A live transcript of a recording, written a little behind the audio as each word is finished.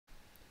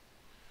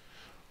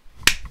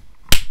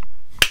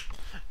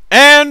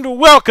And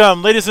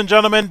welcome, ladies and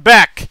gentlemen,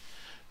 back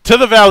to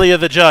the Valley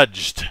of the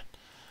Judged.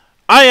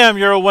 I am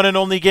your one and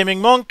only gaming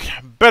monk,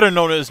 better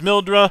known as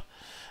Mildra,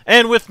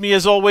 and with me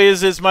as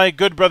always is my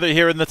good brother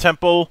here in the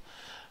temple,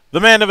 the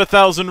man of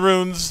 1,000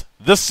 runes,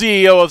 the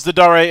CEO of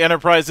Zedare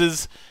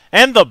Enterprises,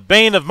 and the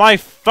bane of my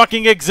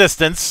fucking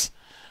existence,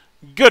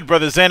 good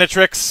brother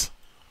Zangetsu.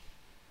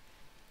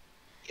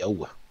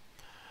 Yo.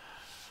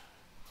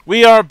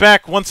 We are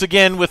back once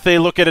again with a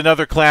look at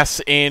another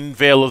class in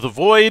Veil of the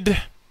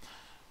Void.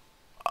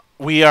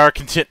 We are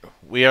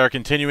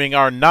continuing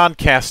our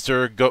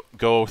non-caster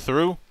go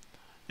through,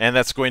 and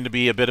that's going to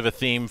be a bit of a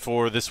theme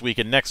for this week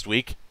and next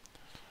week.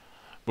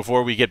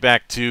 Before we get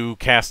back to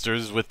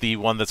casters with the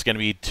one that's going to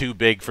be too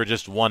big for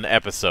just one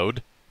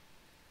episode,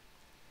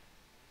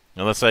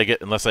 unless I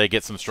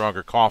get some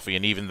stronger coffee,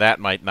 and even that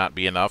might not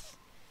be enough.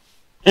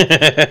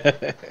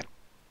 And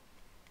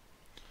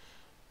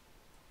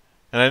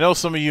I know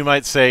some of you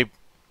might say,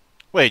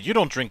 "Wait, you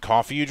don't drink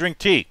coffee, you drink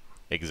tea."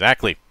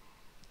 Exactly.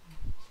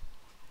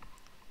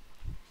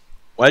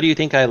 Why do you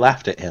think I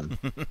laughed at him?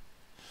 I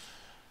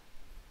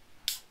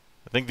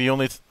think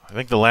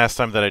the last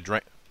time that I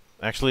drank,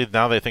 actually,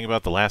 now that I think about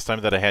it, the last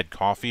time that I had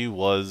coffee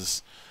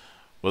was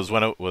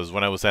when I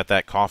was at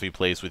that coffee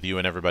place with you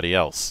and everybody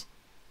else.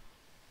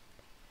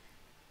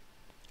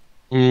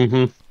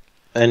 Mm-hmm.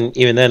 And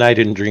even then, I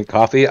didn't drink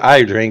coffee.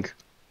 I drank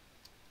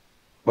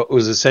what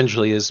was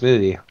essentially a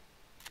smoothie.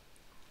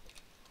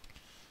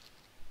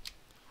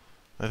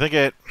 I think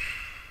wait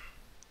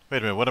a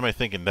minute, what am I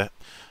thinking? That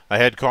I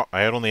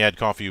had only had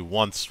coffee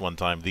one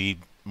time. The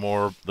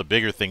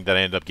bigger thing that I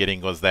ended up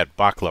getting was that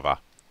baklava.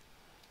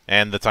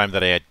 And the time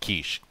that I had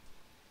quiche.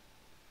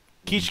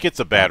 Quiche gets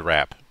a bad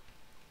rap.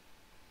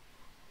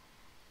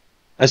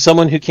 As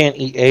someone who can't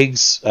eat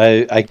eggs,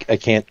 I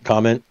can't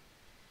comment.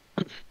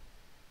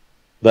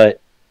 But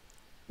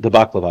the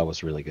baklava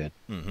was really good.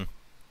 Mm-hmm.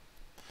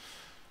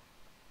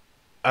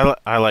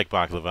 I like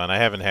baklava, and I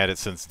haven't had it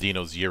since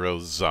Dino's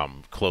Gyros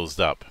closed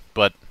up.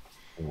 But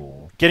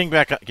getting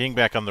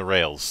back on the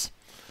rails.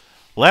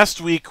 Last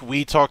week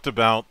we talked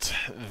about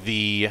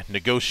the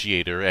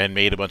negotiator and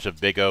made a bunch of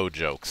Big O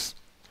jokes,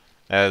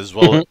 as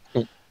well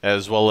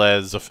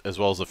as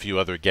a few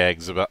other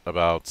gags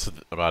about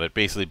it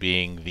basically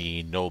being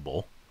the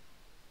noble.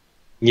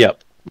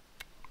 Yep.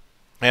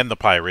 And the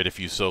pirate, if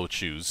you so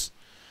choose.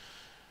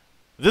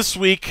 This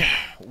week,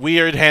 we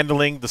are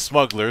handling the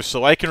smuggler,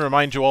 so I can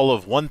remind you all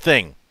of one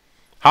thing.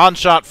 Han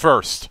shot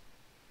first.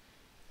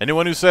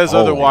 Anyone who says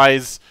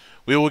otherwise,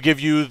 we will give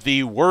you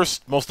the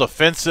worst, most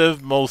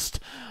offensive, most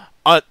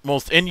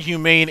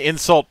inhumane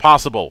insult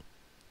possible.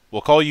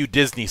 We'll call you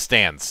Disney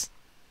stans.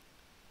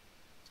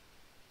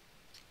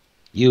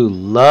 You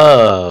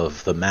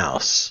love the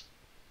mouse.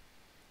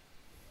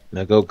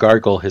 Now go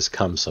gargle his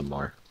cum some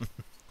more.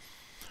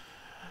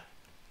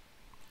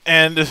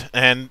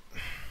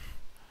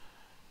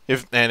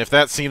 If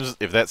that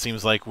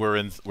seems like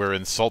we're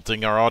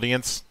insulting our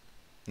audience,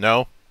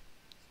 no,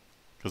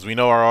 because we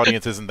know our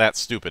audience isn't that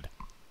stupid.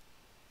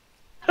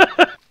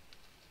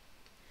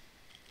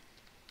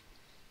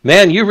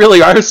 Man, you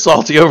really are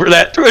salty over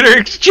that Twitter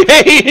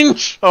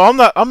exchange.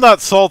 Oh, I'm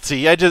not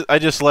salty. I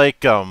just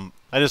like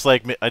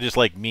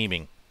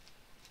memeing.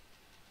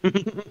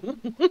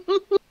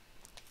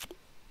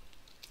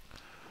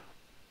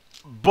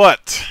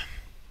 But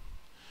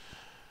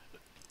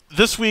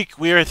this week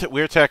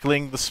we're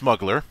tackling the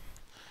smuggler,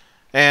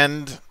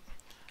 and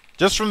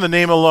just from the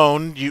name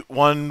alone,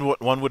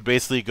 one would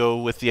basically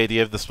go with the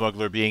idea of the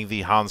smuggler being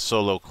the Han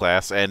Solo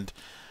class, and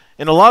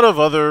in a lot of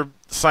other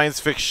science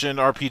fiction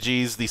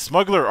RPGs, the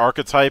smuggler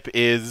archetype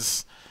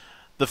is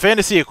the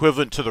fantasy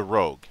equivalent to the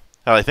rogue.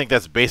 I think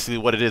that's basically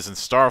what it is in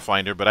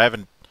Starfinder, but I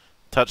haven't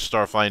touched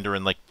Starfinder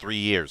in like 3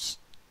 years.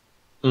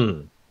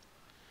 Now,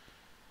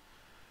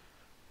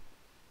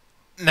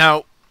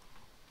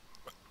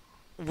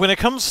 when it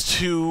comes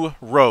to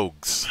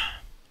rogues,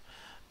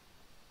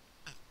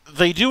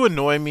 they do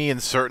annoy me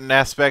in certain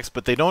aspects,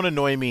 but they don't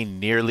annoy me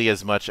nearly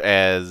as much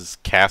as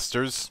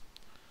casters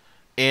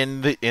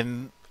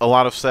in a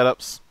lot of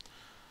setups.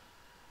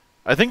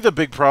 I think the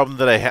big problem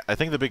that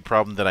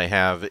I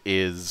have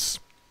is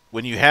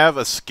when you have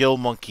a skill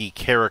monkey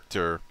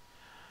character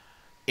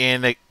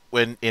in a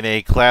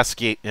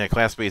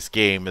class-based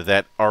game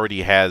that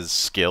already has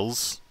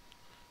skills.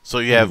 So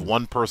you have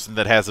one person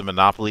that has a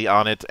monopoly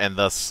on it, and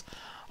thus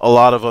a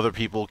lot of other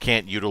people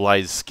can't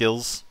utilize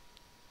skills.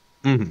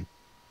 Like,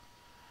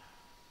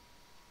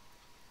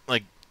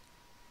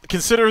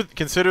 consider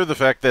the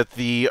fact that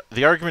the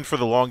argument for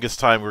the longest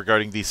time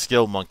regarding the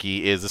skill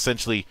monkey is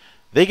essentially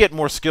they get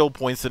more skill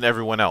points than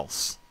everyone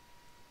else.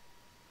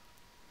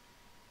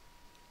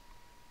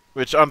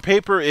 Which on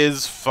paper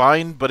is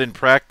fine, but in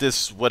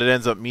practice what it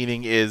ends up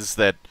meaning is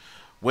that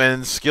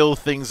when skill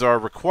things are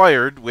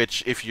required,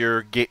 which if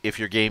your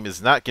game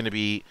is not going to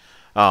be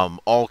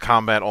all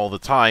combat all the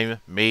time,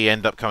 may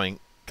end up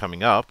coming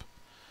up,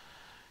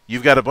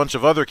 you've got a bunch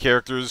of other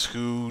characters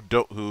who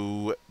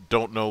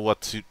don't know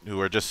what to,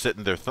 who are just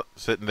sitting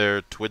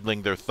there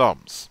twiddling their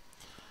thumbs.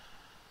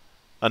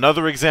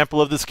 Another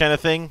example of this kind of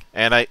thing,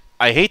 and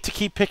I hate to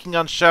keep picking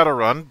on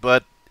Shadowrun,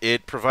 but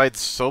it provides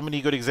so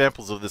many good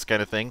examples of this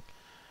kind of thing.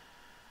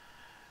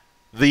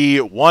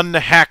 The one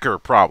hacker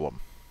problem.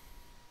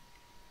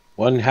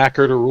 One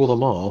hacker to rule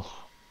them all.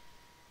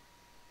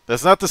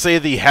 That's not to say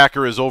the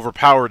hacker is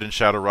overpowered in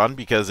Shadowrun,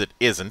 because it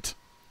isn't.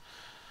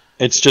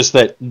 It's just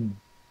that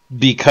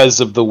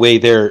because of the way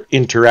their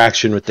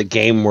interaction with the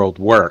game world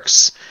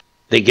works,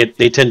 they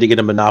tend to get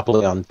a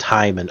monopoly on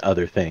time and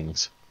other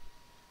things.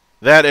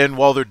 That, and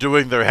while they're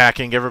doing their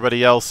hacking,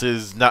 everybody else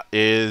is not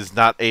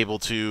able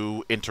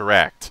to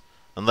interact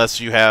unless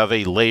you have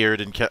a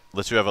layered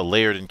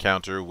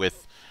encounter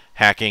with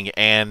hacking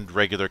and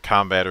regular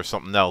combat or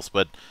something else.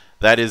 But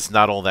that is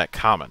not all that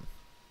common.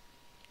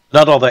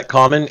 Not all that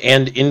common,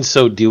 and in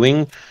so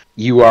doing,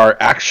 you are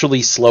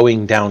actually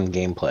slowing down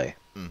gameplay.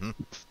 Mm-hmm.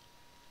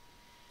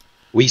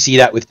 We see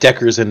that with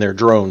Deckers and their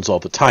drones all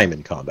the time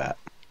in combat.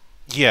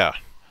 Yeah,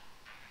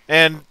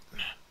 and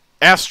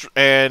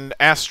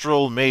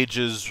astral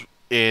mages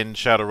in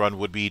Shadowrun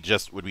would be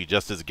just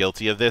as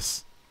guilty of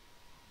this.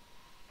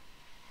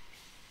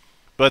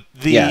 But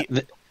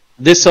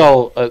this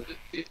all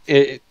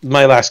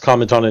my last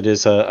comment on it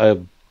is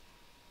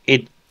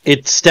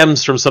it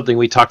stems from something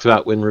we talked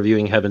about when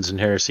reviewing Heavens and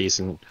Heresies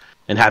and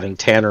having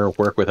Tanner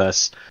work with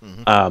us.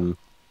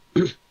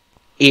 Mm-hmm.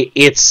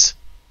 It's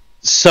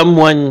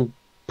someone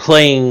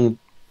playing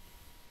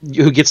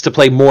who gets to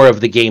play more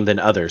of the game than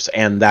others,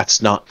 and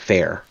that's not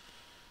fair.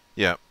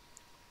 Yeah.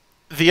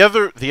 The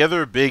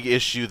other big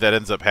issue that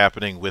ends up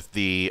happening with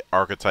the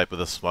archetype of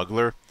the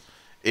smuggler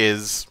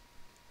is,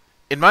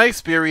 in my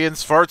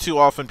experience, far too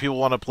often people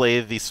want to play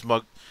the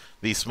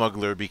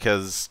smuggler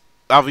because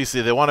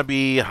obviously they want to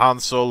be Han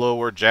Solo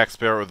or Jack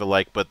Sparrow or the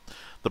like, but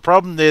the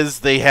problem is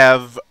they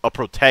have a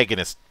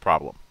protagonist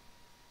problem.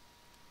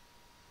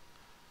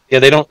 Yeah,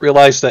 they don't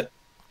realize that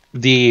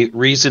the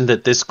reason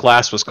that this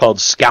class was called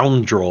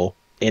Scoundrel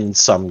in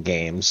some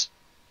games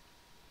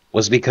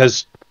was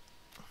because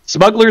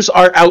smugglers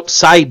are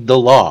outside the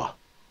law.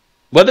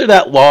 Whether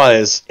that law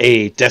is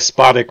a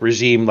despotic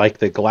regime like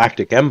the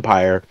Galactic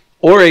Empire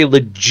or a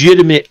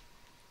legitimate,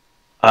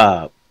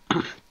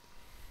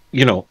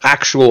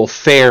 actual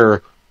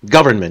fair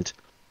government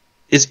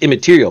is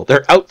immaterial.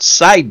 They're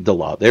outside the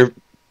law.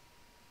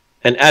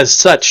 And as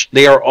such,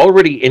 they are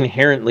already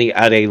inherently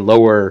at a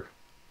lower.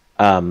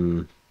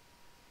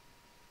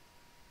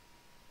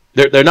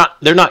 They're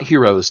not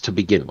heroes to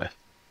begin with.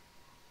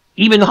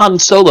 Even Han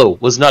Solo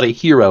was not a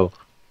hero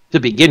to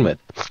begin with.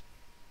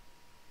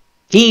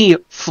 He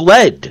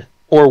fled,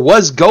 or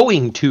was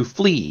going to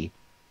flee,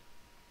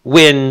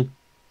 when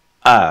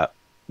the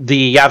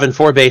Yavin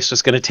 4 base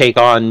was going to take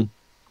on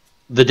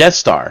the Death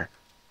Star.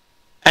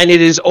 And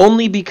it is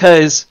only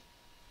because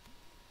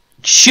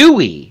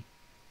Chewie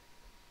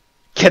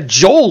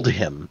cajoled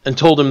him and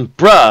told him,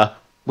 bruh,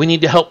 we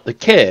need to help the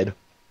kid,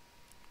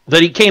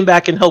 that he came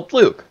back and helped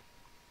Luke.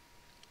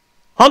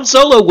 Han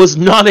Solo was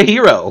not a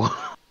hero.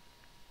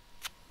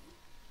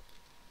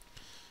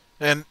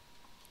 And,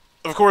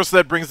 of course,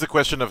 that brings the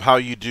question of how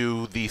you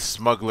do the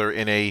smuggler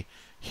in a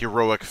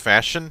heroic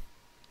fashion.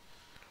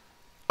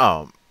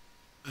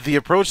 The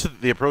approach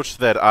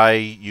that I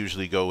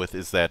usually go with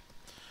is that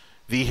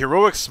the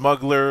heroic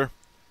smuggler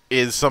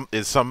is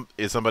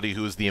somebody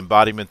who is the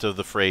embodiment of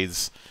the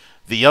phrase,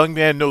 the young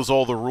man knows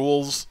all the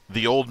rules,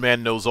 the old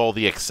man knows all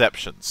the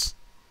exceptions.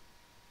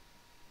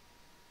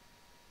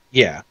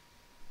 Yeah.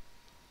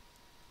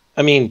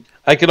 I mean,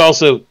 I could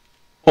also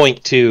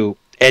point to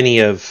any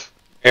of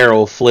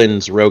Errol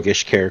Flynn's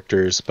roguish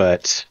characters,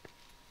 but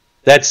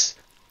that's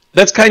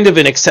kind of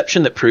an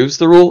exception that proves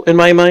the rule in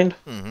my mind.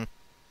 Mm-hmm.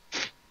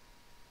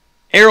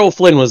 Errol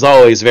Flynn was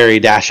always very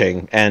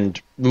dashing,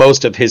 and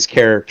most of his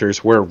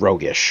characters were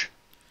roguish.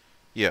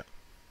 Yeah.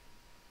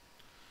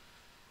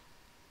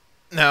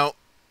 Now,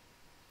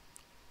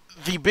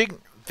 the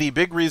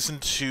big reason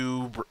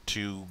to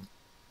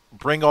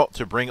bring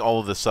all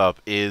of this up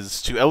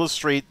is to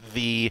illustrate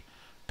the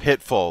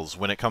pitfalls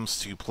when it comes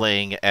to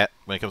playing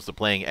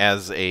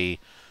as a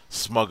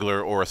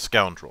smuggler or a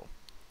scoundrel,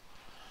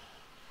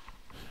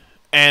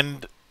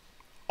 and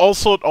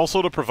also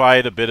to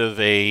provide a bit of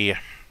a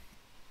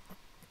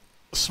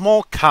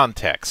small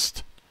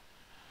context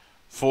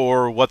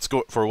for what's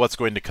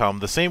going to come,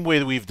 the same way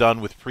that we've done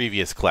with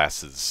previous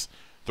classes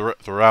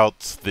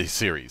throughout the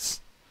series.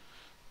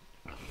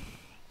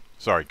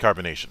 Sorry,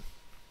 carbonation.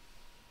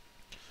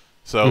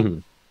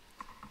 So,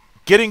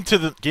 getting to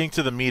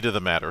the meat of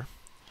the matter,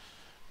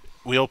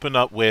 we open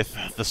up with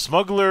the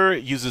smuggler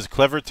uses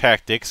clever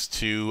tactics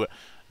to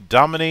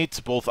dominate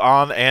both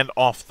on and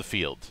off the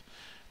field.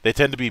 They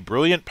tend to be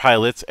brilliant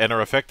pilots and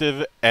are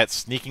effective at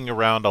sneaking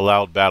around a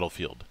loud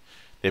battlefield.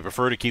 They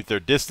prefer to keep their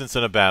distance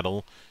in a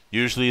battle.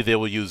 Usually they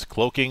will use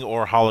cloaking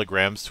or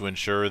holograms to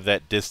ensure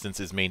that distance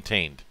is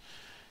maintained.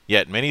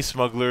 Yet many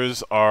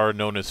smugglers are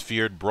known as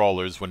feared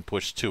brawlers when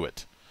pushed to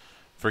it.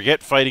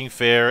 Forget fighting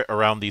fair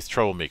around these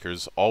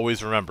troublemakers.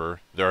 Always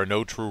remember, there are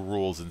no true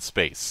rules in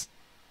space.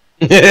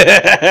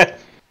 Yeah,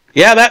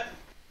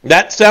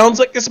 that sounds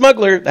like a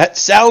smuggler. That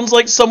sounds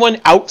like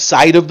someone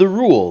outside of the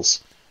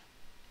rules.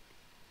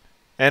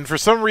 And for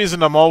some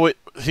reason, I'm always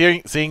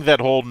seeing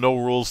that whole no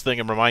rules thing.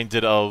 I'm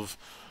reminded of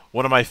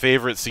one of my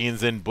favorite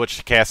scenes in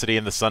Butch Cassidy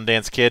and the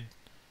Sundance Kid.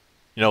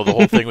 You know, the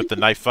whole thing with the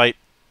knife fight.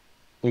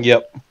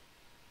 Yep.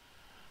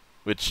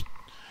 Which,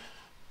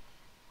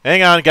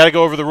 hang on, gotta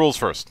go over the rules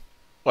first.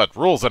 What,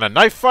 rules in a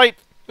knife fight?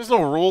 There's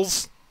no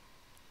rules.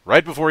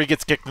 Right before he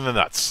gets kicked in the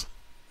nuts.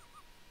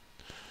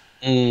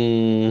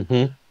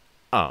 Mm-hmm.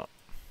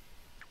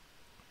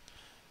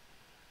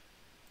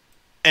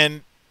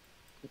 And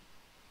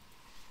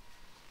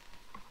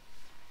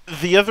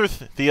the other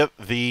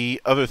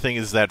thing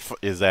is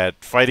that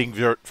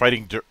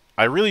fighting.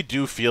 I really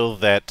do feel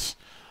that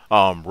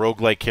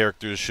roguelike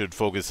characters should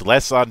focus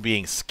less on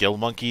being skill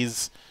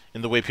monkeys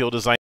in the way people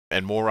design,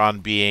 and more on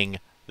being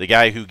the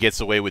guy who gets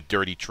away with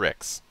dirty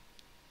tricks.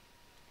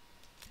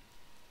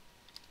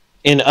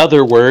 In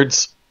other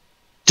words,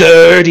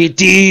 dirty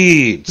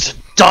deeds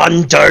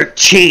done dirt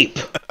cheap.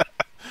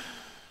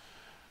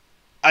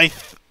 I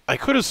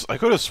could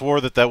have swore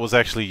that was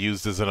actually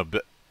used as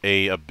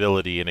a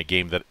ability in a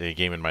game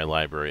in my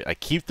library. I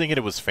keep thinking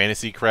it was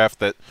Fantasy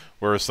Craft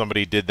where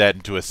somebody did that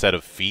into a set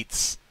of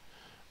feats,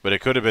 but it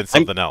could have been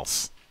something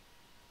else.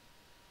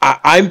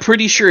 I'm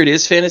pretty sure it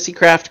is Fantasy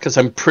Craft because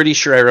I'm pretty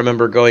sure I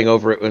remember going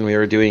over it when we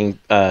were doing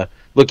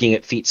looking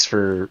at feats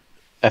for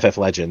FF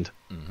Legend.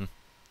 Mm-hmm.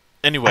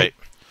 Anyway,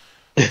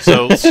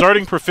 so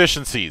starting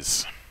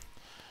proficiencies.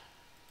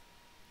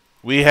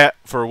 We have,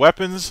 for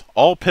weapons,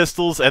 all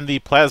pistols and the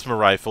plasma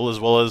rifle, as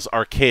well as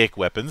archaic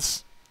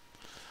weapons.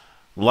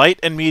 Light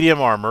and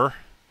medium armor,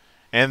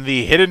 and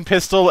the hidden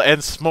pistol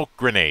and smoke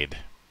grenade.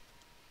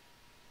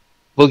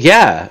 Well,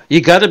 yeah,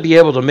 you got to be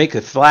able to make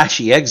a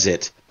flashy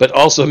exit, but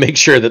also make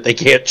sure that they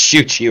can't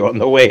shoot you on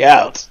the way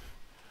out.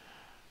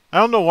 I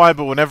don't know why,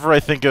 but whenever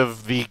I think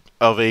of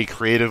a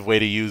creative way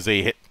to use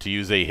a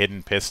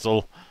hidden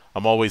pistol,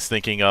 I'm always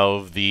thinking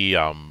of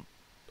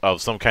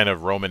of some kind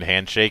of Roman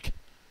handshake.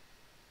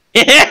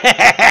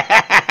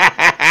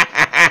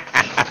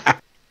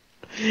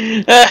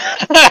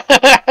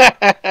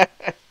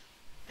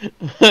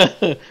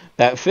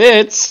 That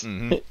fits.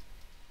 Mm-hmm.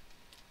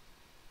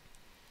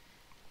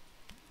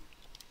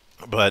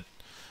 But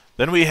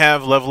then we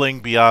have leveling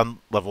beyond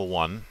level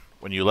 1.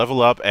 When you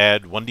level up,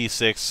 add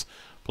 1d6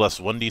 plus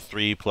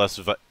 1d3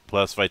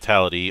 plus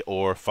vitality,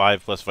 or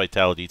 5 plus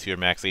vitality to your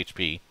max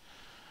HP.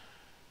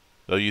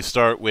 So you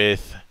start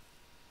with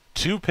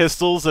 2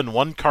 pistols and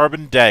 1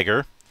 carbon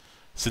dagger,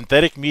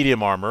 synthetic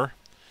medium armor,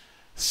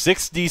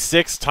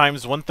 6d6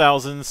 times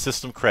 1,000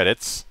 system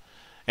credits,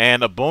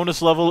 and a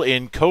bonus level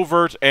in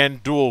covert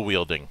and dual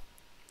wielding.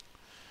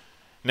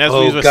 And as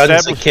we've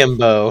guns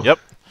akimbo. Yep.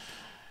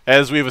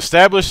 As we've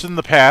established in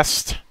the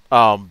past,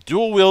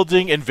 dual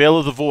wielding in Veil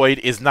of the Void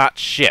is not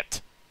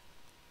shit.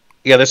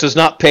 Yeah, this is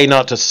not pay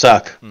not to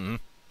suck. Mm-hmm.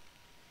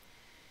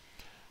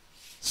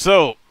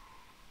 So,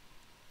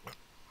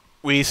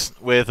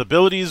 with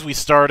abilities, we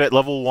start at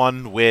level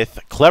 1 with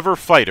Clever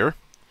Fighter.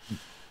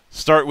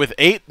 Start with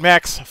 8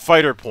 max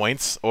fighter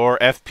points, or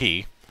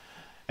FP.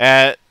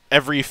 At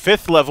every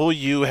 5th level,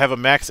 you have a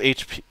max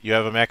HP. You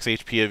have a max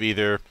HP of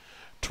either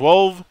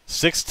 12,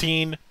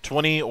 16,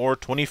 20, or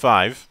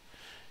 25.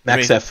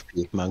 Max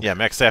FP, monk. Yeah,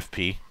 max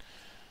FP.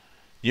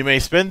 You may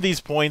spend these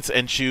points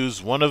and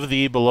choose one of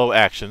the below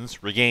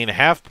actions. Regain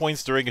half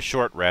points during a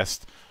short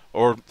rest,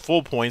 or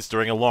full points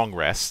during a long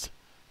rest.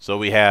 So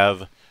we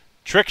have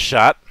Trick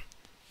Shot.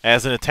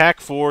 As an attack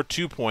for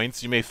 2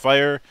 points, you may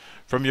fire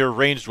from your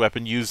ranged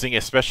weapon using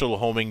a special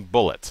homing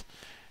bullet.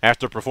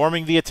 After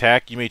performing the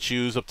attack, you may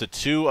choose up to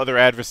 2 other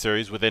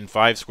adversaries within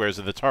 5 squares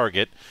of the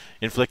target,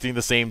 inflicting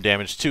the same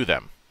damage to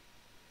them.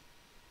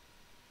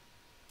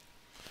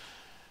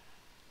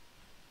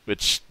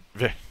 Which,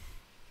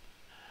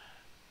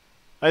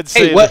 I'd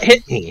say... Hey, what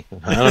hit me?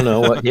 I don't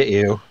know what hit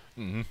you.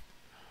 Mm-hmm.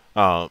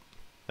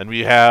 Then we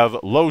have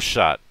Low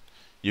Shot.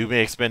 You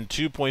may expend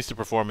 2 points to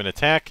perform an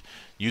attack.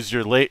 Use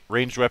your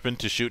ranged weapon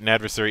to shoot an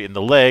adversary in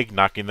the leg,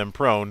 knocking them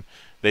prone.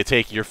 They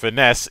take your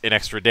finesse and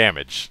extra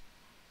damage.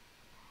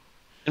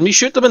 Can we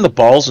shoot them in the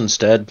balls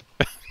instead?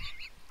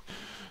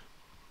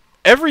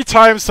 Every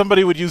time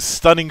somebody would use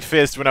Stunning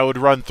Fist when I would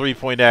run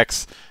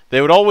 3.x,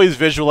 they would always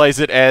visualize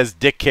it as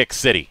Dick Kick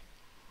City.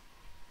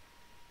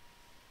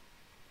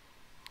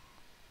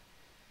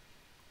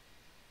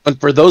 And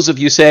for those of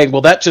you saying,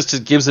 well, that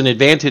just gives an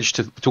advantage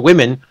to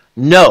women,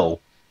 no.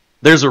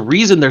 There's a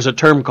reason there's a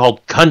term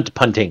called cunt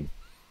punting.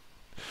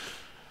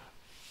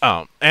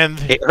 And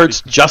it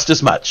hurts just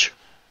as much.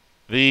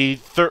 The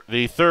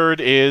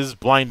third is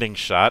Blinding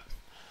Shot.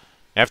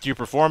 After you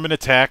perform an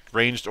attack,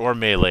 ranged or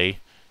melee,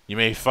 you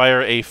may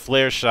fire a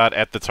flare shot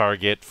at the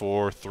target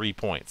for 3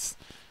 points.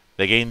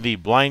 They gain the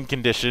blind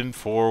condition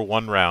for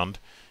 1 round.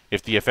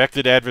 If the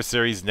affected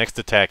adversary's next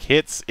attack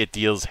hits, it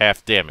deals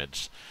half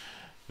damage.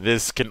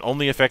 This can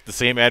only affect the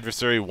same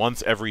adversary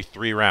once every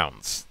 3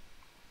 rounds.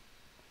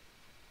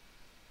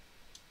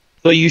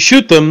 So you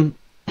shoot them,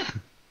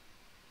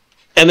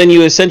 and then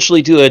you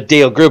essentially do a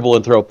Dale Gribble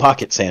and throw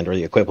pocket sand, or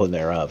the equivalent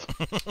thereof.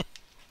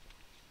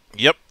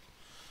 Yep.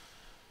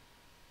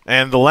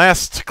 And the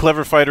last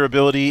Clever Fighter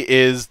ability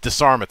is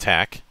Disarm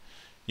Attack.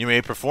 You may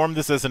perform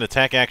this as an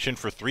attack action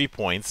for 3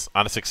 points.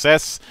 On a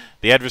success,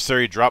 the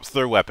adversary drops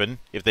their weapon.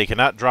 If they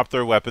cannot drop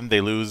their weapon,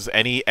 they lose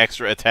any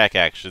extra attack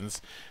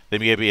actions. They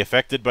may be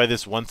affected by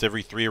this once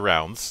every 3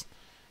 rounds.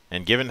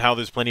 And given how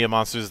there's plenty of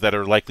monsters that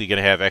are likely going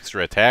to have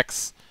extra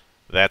attacks,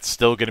 that's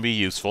still going to be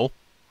useful.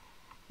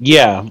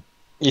 Yeah.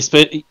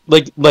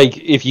 Like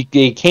if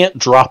you can't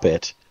drop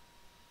it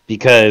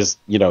because,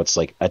 it's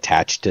like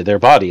attached to their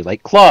body,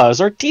 like claws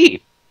or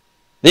teeth.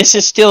 This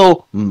is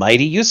still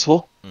mighty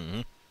useful.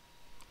 Mm-hmm.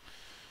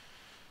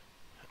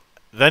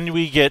 Then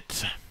we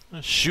get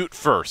Shoot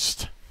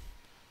First.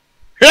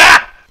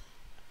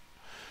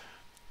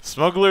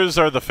 Smugglers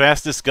are the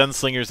fastest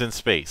gunslingers in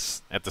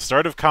space. At the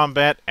start of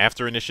combat,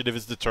 after initiative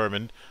is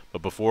determined,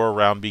 but before a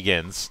round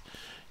begins,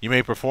 you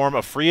may perform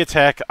a free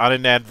attack on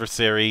an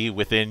adversary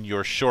within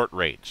your short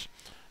range.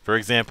 For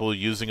example,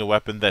 using a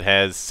weapon that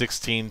has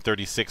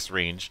 16-36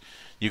 range,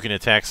 you can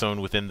attack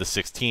someone within the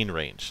 16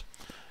 range.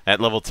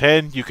 At level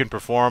 10, you can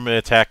perform an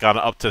attack on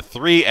up to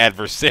 3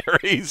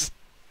 adversaries.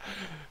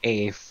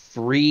 A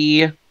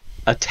free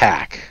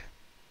attack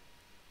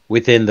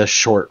within the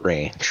short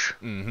range.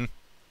 Mm-hmm.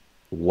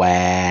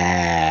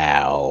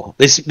 Wow.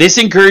 This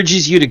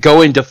encourages you to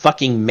go into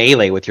fucking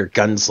melee with your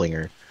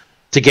gunslinger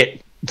to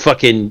get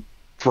fucking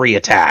free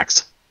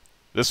attacks.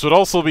 This would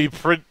also be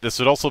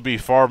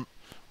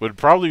would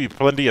probably be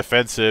plenty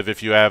offensive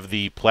if you have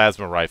the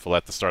plasma rifle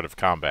at the start of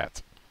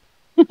combat.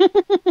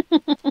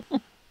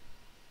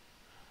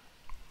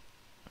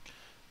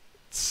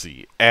 Let's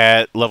see.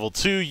 At level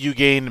 2, you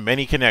gain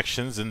many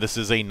connections, and this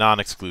is a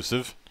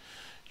non-exclusive.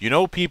 You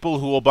know people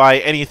who will buy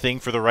anything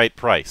for the right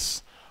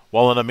price.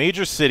 While in a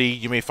major city,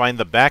 you may find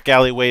the back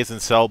alleyways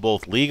and sell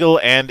both legal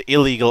and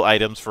illegal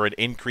items for an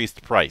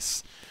increased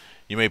price.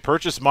 You may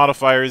purchase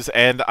modifiers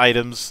and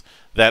items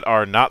that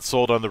are not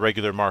sold on the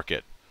regular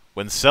market.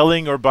 When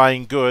selling or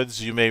buying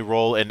goods, you may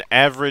roll an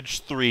average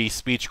 3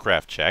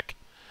 speechcraft check.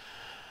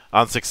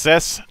 On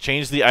success,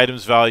 change the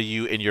item's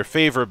value in your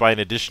favor by an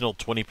additional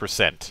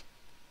 20%.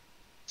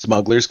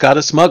 Smugglers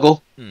gotta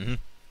smuggle. Mm-hmm.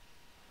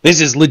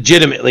 This is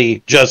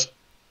legitimately just...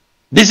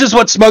 This is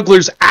what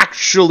smugglers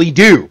actually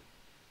do.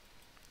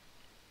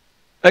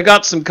 I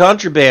got some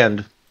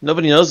contraband.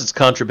 Nobody knows it's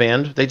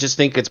contraband. They just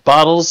think it's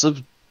bottles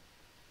of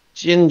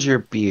ginger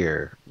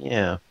beer.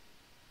 Yeah.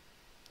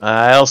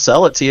 I'll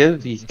sell it to you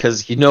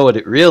because you know what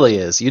it really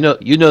is. You know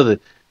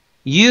the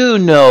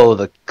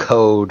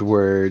code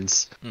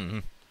words. Mm-hmm.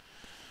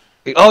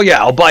 Oh yeah,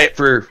 I'll buy it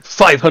for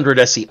 500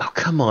 SE. Oh,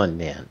 come on,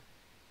 man.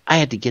 I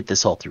had to get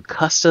this all through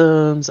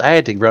customs. I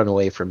had to run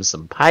away from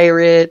some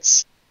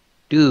pirates.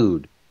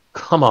 Dude,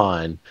 come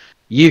on.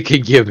 You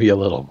could give me a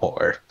little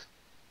more.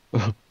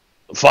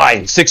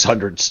 Fine,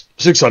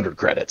 600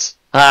 credits.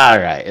 All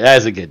right,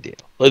 that's a good deal.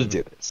 Let's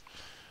do this.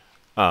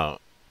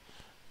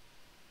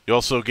 You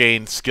also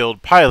gain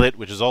Skilled Pilot,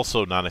 which is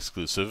also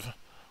non-exclusive.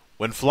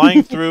 When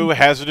flying through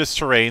hazardous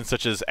terrain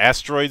such as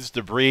asteroids,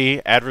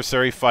 debris,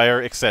 adversary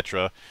fire,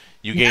 etc.,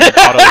 you gain an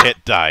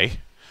auto-hit die.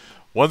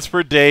 Once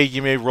per day,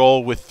 you may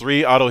roll with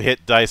 3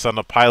 auto-hit dice on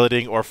a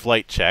piloting or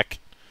flight check.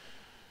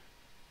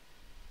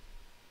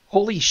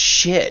 Holy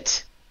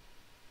shit.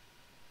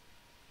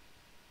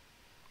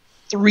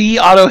 3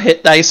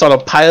 auto-hit dice on a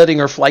piloting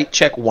or flight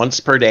check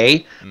once per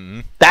day? Mm-hmm.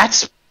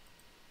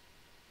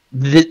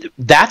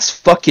 That's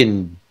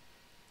fucking...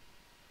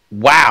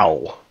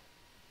 Wow.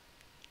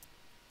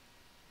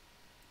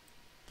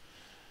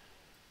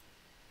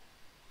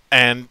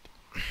 And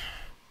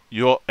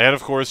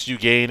of course, you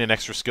gain an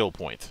extra skill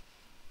point.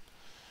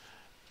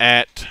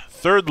 At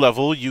 3rd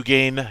level, you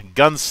gain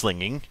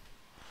Gunslinging.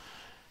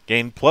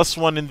 Gain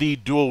 +1 in the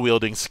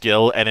dual-wielding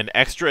skill and an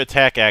extra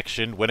attack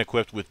action when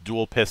equipped with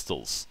dual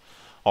pistols.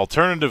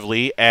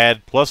 Alternatively,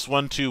 add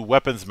 +1 to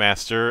Weapons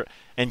Master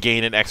and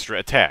gain an extra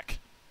attack.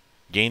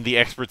 Gain the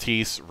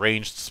expertise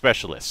Ranged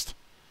Specialist.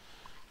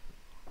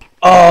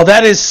 Oh,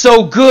 that is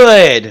so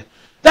good!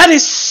 That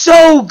is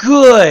so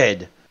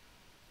good!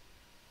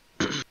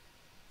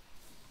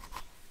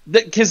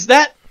 Because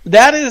that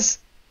is...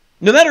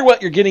 No matter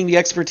what, you're getting the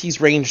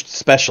expertise Ranged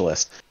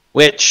Specialist,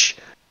 which,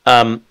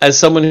 as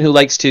someone who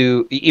likes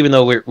to... Even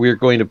though we're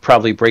going to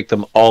probably break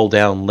them all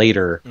down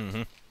later,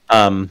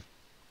 mm-hmm.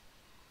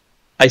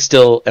 I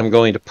still am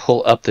going to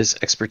pull up this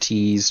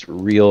expertise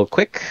real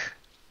quick.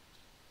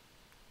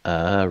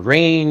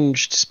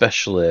 Ranged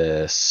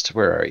Specialist.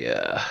 Where are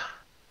you?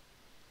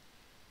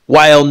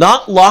 While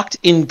not locked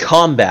in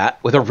combat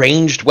with a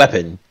ranged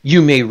weapon,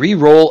 you may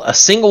re-roll a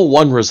single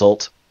 1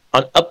 result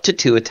on up to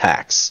 2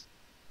 attacks.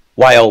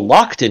 While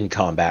locked in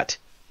combat,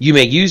 you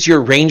may use your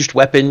ranged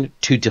weapon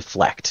to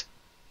deflect.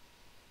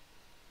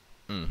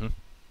 Mm-hmm.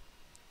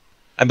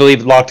 I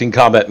believe locked in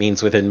combat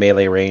means within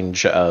melee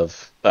range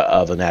of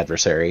an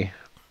adversary.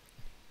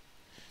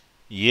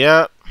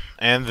 Yeah,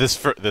 and this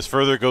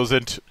further goes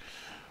into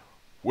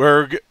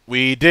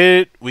we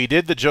did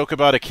the joke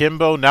about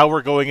akimbo. Now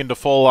we're going into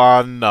full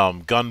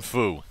on gun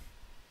fu.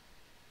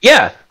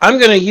 Yeah, I'm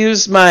gonna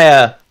use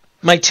my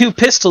my 2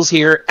 pistols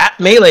here at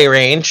melee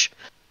range.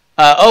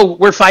 Oh,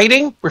 we're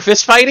fighting. We're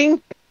fist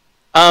fighting.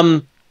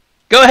 Go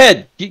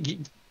ahead.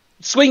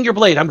 swing your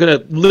blade. I'm going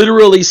to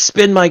literally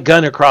spin my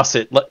gun across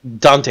it,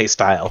 Dante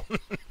style.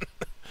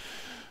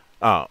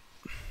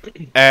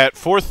 At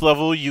 4th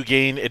level, you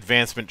gain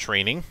advancement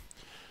training,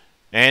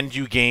 and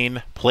you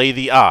gain play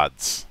the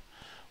odds.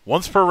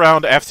 Once per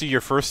round after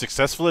your first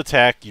successful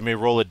attack, you may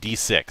roll a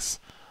d6.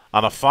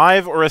 On a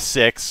 5 or a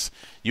 6,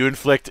 you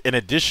inflict an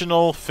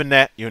additional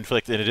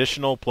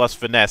plus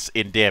finesse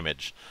in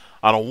damage.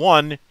 On a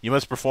 1, you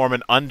must perform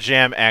an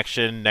unjam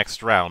action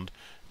next round,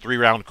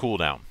 3-round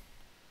cooldown.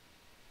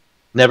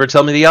 Never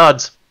tell me the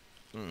odds.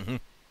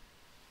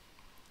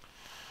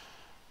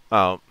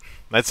 I'd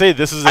say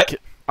this is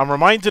I'm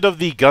reminded of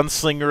the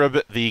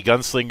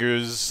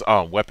gunslinger's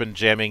weapon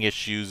jamming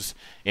issues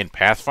in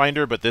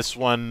Pathfinder, but this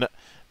one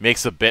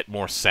makes a bit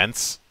more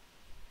sense.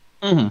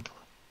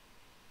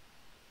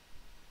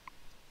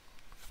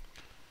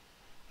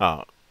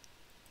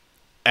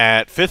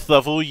 At 5th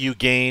level, you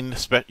gain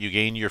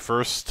your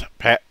first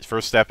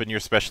step in your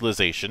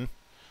specialization.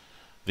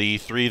 The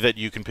 3 that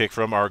you can pick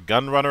from are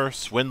Gunrunner,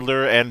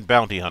 Swindler, and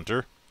Bounty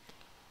Hunter.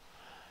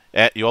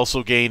 You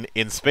also gain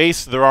in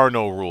space. There are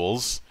no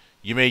rules.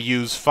 You may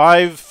use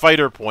 5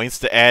 fighter points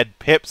to add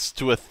pips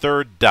to a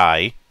 3rd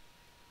die.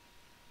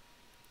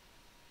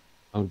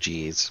 Oh,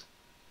 jeez.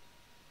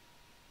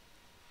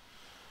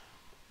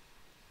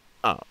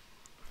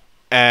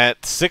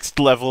 At 6th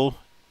level,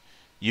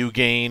 you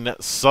gain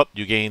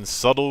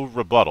subtle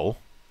rebuttal,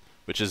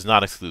 which is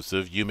not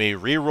exclusive. You may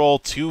re-roll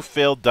 2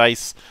 failed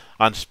dice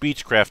on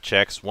speechcraft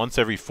checks once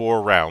every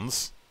 4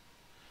 rounds.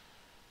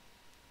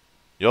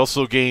 You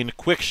also gain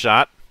quick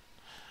shot,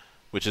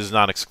 which is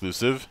not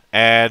exclusive.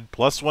 Add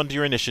 +1 to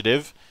your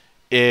initiative.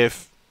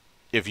 If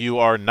you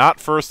are not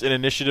first in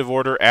initiative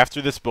order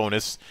after this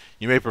bonus,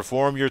 you may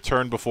perform your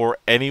turn before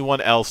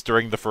anyone else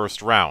during the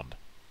first round.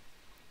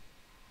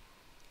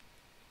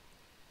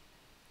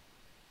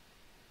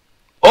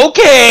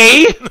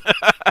 Okay!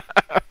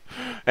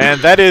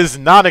 And that is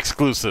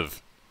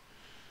non-exclusive.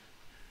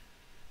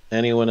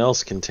 Anyone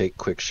else can take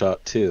quick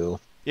shot, too.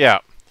 Yeah.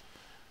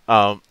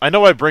 I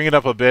know I bring it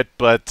up a bit,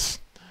 but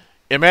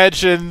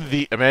imagine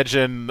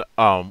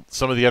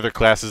some of the other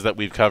classes that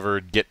we've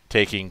covered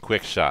taking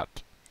quick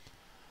shot.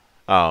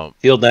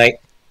 Field night.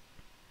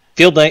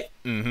 Field night.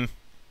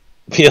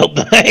 Field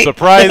night.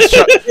 Surprise!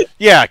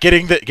 Yeah,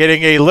 getting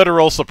a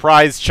literal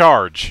surprise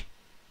charge.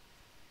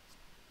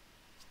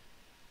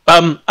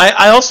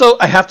 I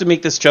have to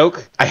make this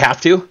joke. I have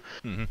to.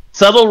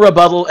 Subtle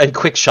rebuttal and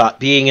quick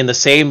shot being in the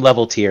same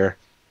level tier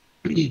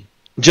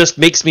just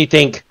makes me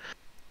think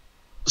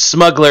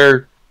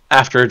Smuggler,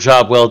 after a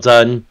job well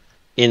done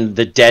in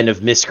the den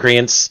of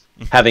miscreants,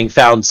 having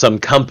found some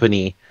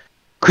company.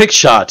 Quick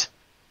shot,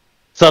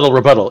 subtle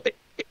rebuttal.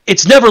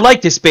 It's never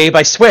like this, babe,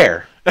 I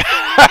swear.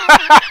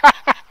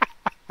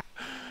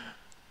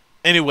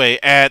 Anyway,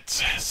 at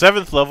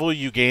 7th level,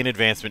 you gain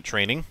advancement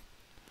training.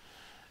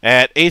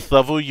 At 8th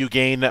level, you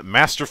gain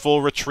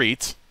Masterful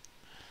Retreat,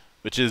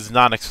 which is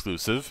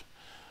non-exclusive.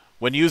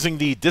 When using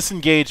the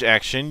Disengage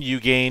action, you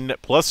gain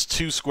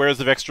 +2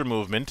 squares of extra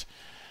movement.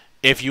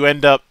 If you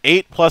end up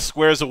 8+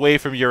 squares away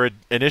from your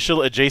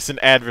initial adjacent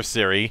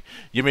adversary,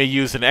 you may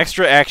use an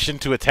extra action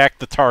to attack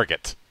the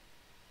target.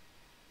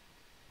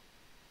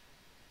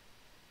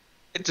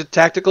 It's a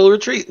tactical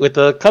retreat with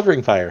a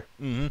covering fire.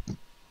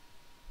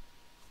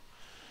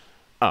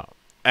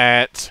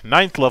 At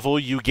 9th level,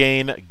 you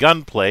gain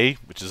Gunplay,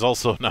 which is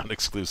also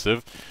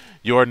non-exclusive.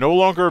 You are no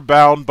longer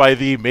bound by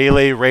the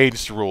melee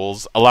ranged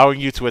rules,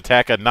 allowing you to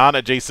attack a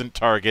non-adjacent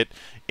target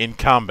in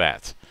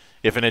combat.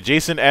 If an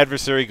adjacent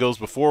adversary goes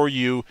before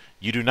you,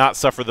 you do not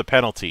suffer the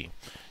penalty.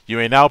 You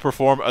may now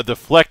perform a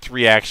deflect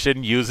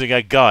reaction using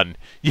a gun.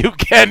 You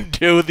can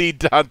do the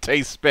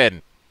Dante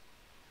spin.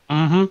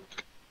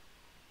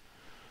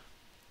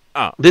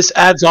 This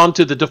adds on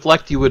to the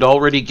deflect you would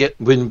already get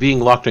when being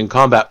locked in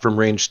combat from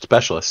ranged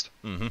specialist.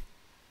 You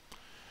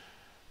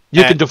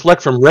can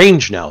deflect from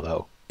range now,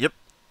 though. Yep.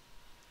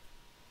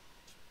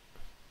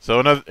 So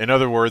in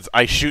other words,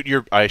 I shoot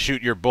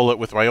your bullet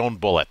with my own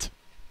bullet.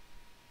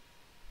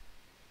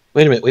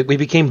 Wait a minute, we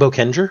became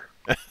Bokenger?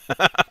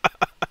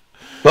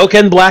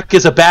 Boken Black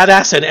is a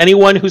badass, and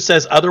anyone who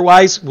says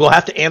otherwise will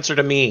have to answer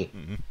to me.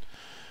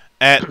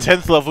 At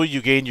 10th level,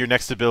 you gain your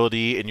next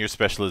ability in your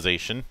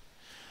specialization.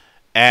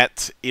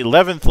 At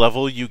 11th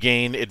level, you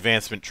gain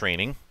advancement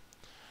training.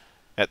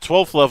 At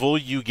 12th level,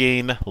 you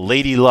gain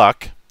Lady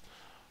Luck.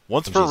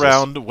 Once per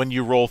round, when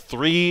you roll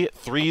 3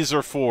 3s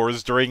or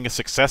 4s during a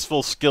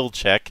successful skill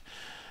check,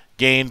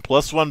 gain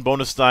 +1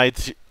 bonus die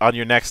on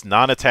your next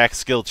non-attack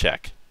skill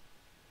check.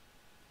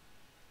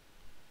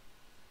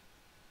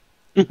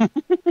 Let's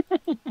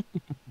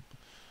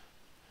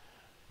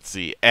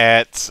see.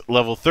 At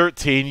level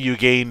 13, you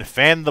gain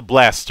Fan the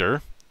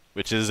Blaster,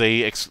 which is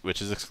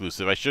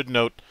exclusive. I should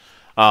note,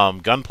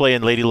 Gunplay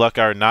and Lady Luck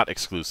are not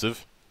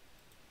exclusive.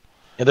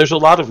 Yeah, there's a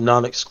lot of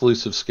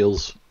non-exclusive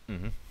skills.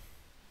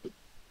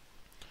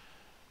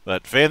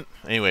 But Fan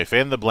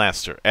the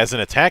Blaster. As an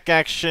attack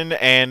action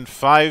and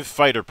 5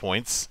 fighter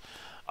points,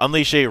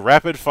 Unleash a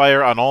rapid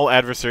fire on all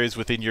adversaries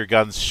within your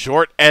gun's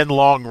short and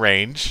long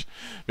range.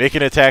 Make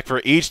an attack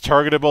for each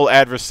targetable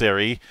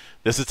adversary.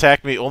 This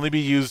attack may only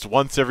be used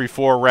once every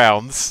 4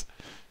 rounds.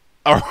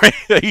 Alright,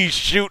 you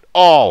shoot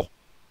all.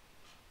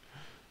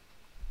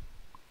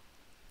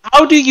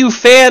 How do you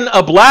fan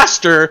a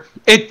blaster?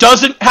 It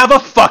doesn't have a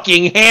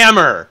fucking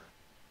hammer.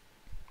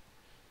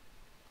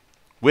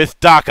 With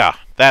Daka.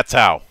 That's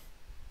how.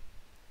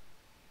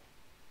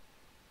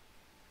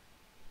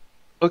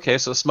 Okay,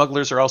 so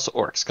smugglers are also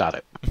orcs. Got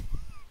it.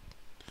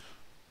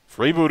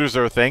 Freebooters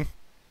are a thing.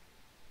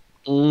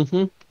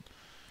 Mm-hmm.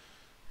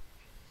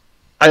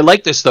 I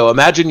like this, though.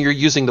 Imagine you're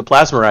using the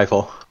plasma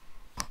rifle.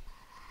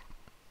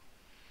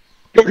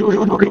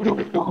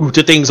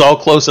 To things all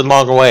close and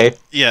long away.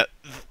 Yeah.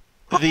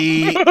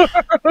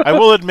 I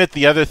will admit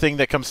the other thing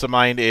that comes to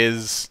mind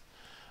is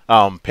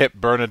Pip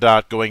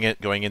Bernadotte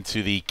going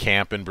into the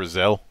camp in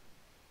Brazil.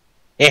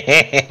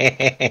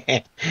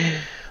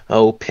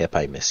 Oh, Pip,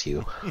 I miss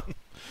you.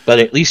 But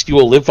at least you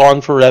will live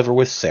on forever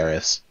with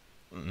Saris.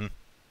 Mm-hmm.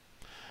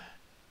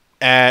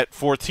 At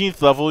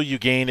 14th level, you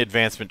gain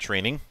advancement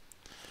training.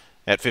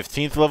 At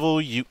 15th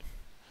level, you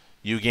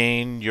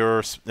gain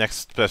your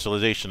next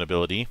specialization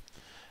ability.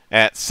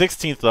 At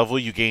 16th level,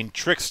 you gain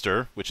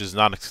Trickster, which is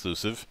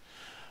non-exclusive.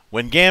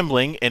 When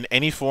gambling in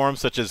any form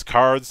such as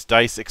cards,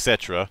 dice,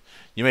 etc.,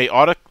 you may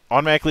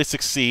automatically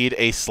succeed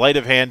a sleight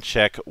of hand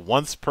check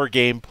once per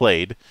game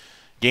played.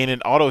 Gain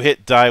an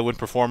auto-hit die when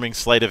performing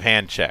sleight of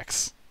hand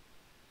checks.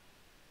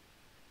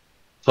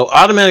 So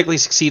automatically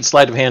succeed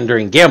sleight of hand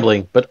during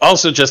gambling, but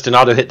also just an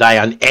auto-hit die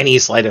on any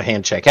sleight of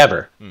hand check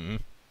ever. Mm-hmm.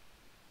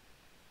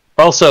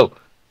 Also,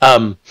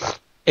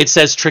 it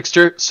says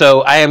Trickster,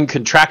 so I am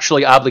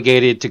contractually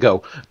obligated to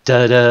go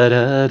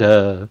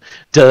da-da-da-da,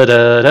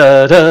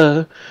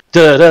 da-da-da-da,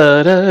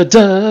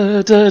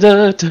 da-da-da-da,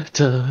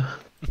 da-da-da-da,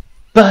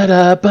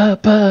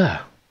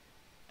 ba-da-ba-ba,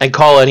 and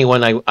call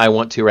anyone I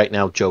want to right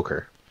now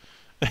Joker.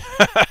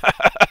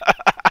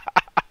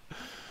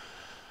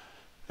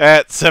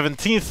 At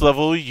 17th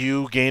level,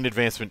 you gain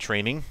advancement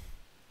training.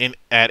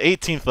 At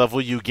 18th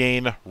level, you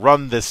gain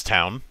Run This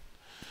Town.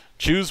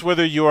 Choose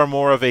whether you are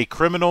more of a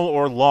criminal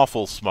or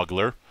lawful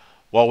smuggler.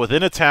 While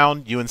within a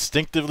town, you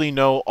instinctively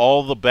know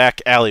all the back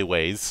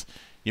alleyways.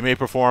 You may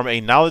perform a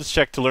knowledge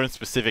check to learn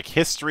specific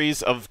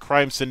histories of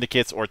crime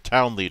syndicates or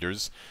town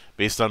leaders,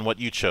 based on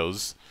what you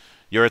chose.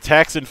 Your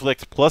attacks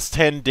inflict plus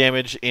 10%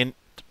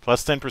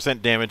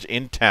 damage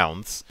in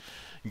towns.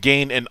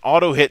 Gain an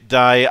auto-hit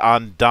die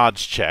on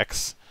dodge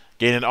checks.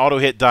 Gain an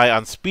auto-hit die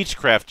on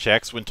speechcraft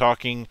checks when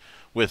talking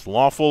with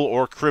lawful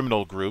or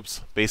criminal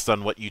groups, based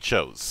on what you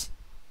chose.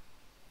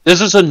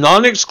 This is a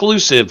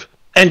non-exclusive,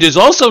 and is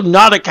also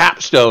not a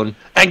capstone,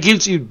 and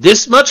gives you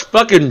this much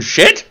fucking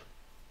shit?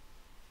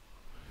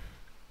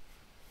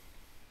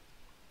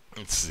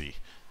 Let's see.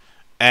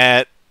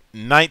 At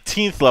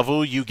 19th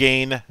level, you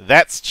gain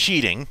That's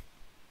Cheating.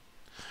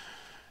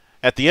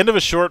 At the end of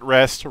a short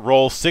rest,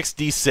 roll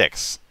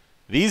 6d6.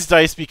 These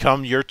dice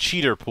become your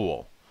cheater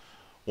pool.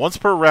 Once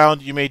per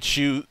round, you may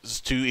choose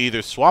to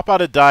either swap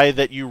out a die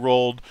that you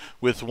rolled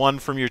with one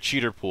from your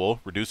cheater pool,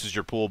 reduces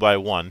your pool by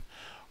 1,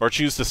 or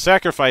choose to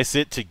sacrifice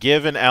it to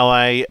give an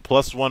ally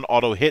 +1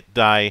 auto-hit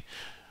die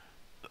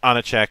on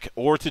a check,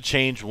 or to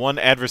change one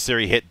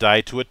adversary hit die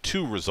to a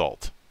 2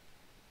 result.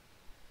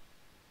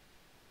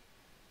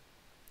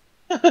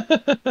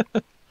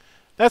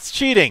 That's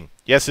cheating!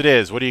 Yes, it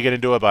is. What are you going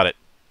to do about it?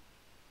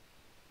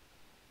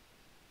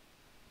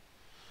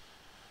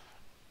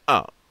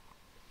 Oh.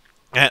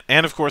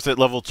 And of course, at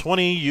level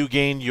 20, you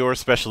gain your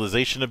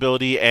specialization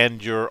ability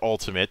and your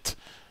ultimate,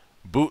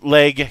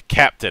 Bootleg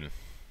Captain.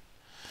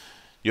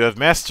 You have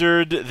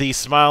mastered the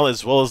smile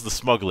as well as the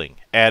smuggling.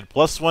 Add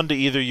 +1 to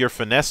either your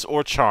finesse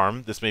or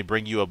charm. This may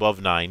bring you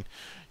above 9.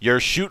 Your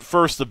shoot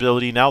first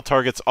ability now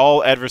targets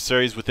all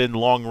adversaries within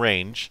long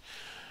range.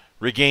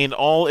 Regain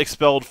all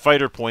expelled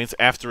fighter points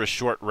after a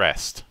short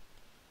rest.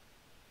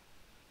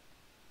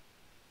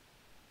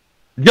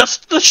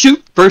 Just the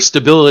shoot first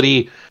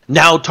ability,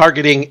 now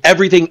targeting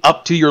everything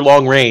up to your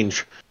long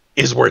range,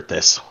 is worth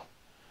this.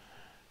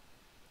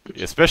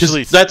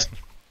 Especially...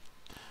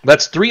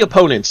 That's 3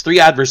 opponents, 3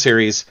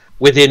 adversaries,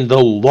 within the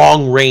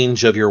long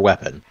range of your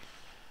weapon.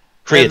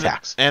 Free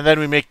attacks. And then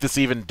we make this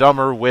even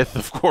dumber with,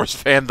 of course,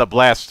 Fan the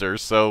Blaster,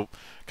 so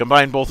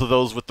combine both of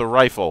those with the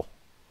rifle.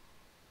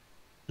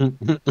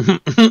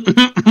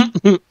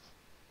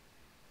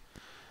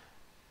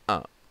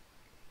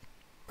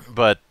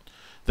 But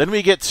then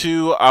we get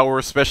to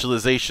our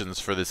specializations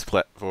for this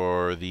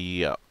for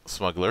the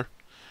Smuggler.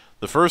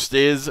 The first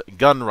is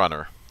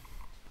Gunrunner.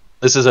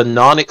 This is a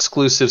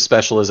non-exclusive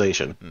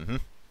specialization. Mm-hmm.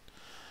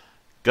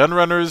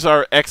 Gunrunners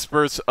are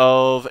experts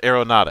of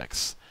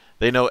aeronautics.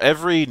 They know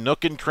every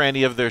nook and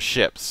cranny of their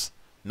ships.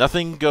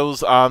 Nothing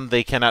goes on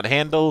they cannot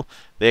handle.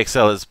 They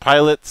excel as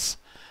pilots,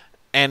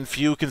 and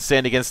few can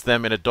stand against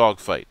them in a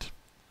dogfight.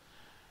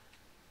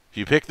 If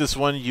you pick this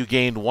one, you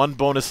gain 1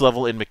 bonus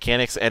level in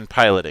mechanics and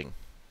piloting.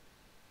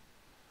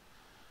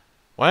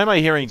 Why am I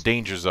hearing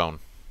Danger Zone?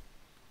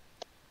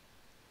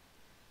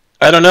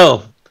 I don't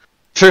know.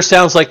 Sure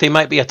sounds like they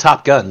might be a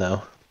Top Gun,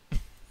 though.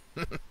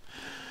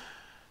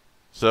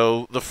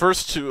 So the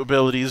first two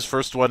abilities,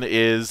 first one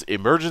is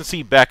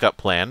Emergency Backup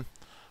Plan.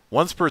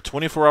 Once per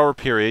 24-hour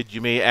period,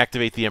 you may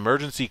activate the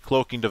emergency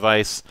cloaking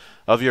device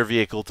of your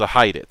vehicle to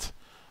hide it.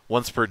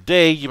 Once per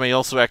day, you may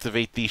also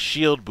activate the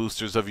shield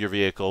boosters of your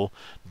vehicle,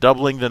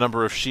 doubling the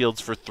number of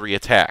shields for 3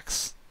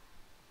 attacks.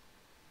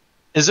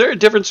 Is there a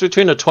difference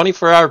between a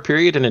 24-hour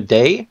period and a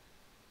day?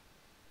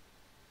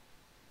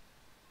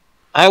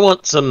 I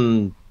want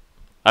some...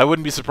 I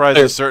wouldn't be surprised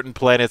if certain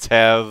planets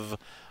have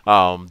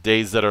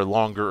days that are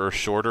longer or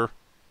shorter.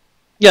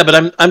 Yeah,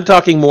 but I'm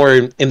talking more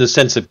in the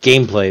sense of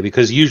gameplay,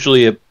 because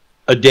usually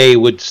a day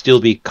would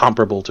still be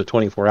comparable to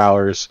 24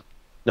 hours,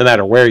 no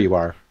matter where you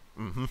are.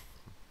 Mm-hmm.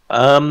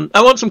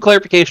 I want some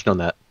clarification on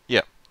that.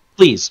 Yeah.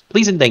 Please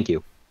and thank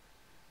you.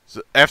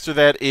 So after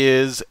that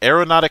is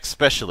Aeronautic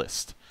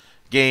Specialist.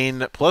 Gain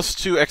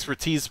 +2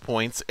 expertise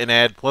points and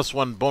add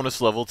 +1 bonus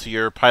level to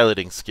your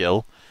piloting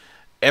skill.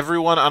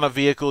 Everyone on a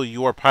vehicle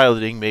you are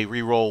piloting may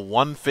reroll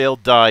 1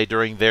 failed die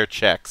during their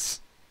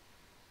checks.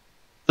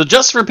 So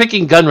just for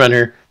picking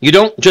Gunrunner, you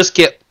don't just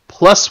get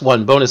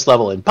 +1 bonus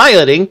level in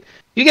piloting,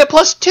 you get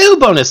 +2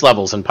 bonus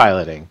levels in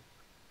piloting.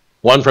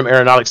 1 from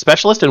Aeronautic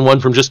Specialist and 1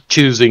 from just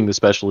choosing the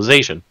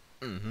specialization.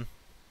 Mm-hmm.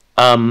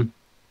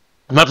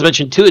 Not to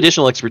mention 2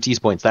 additional expertise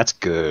points. That's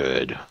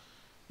good.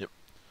 Yep.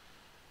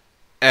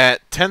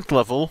 At 10th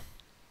level,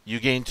 you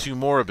gain 2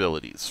 more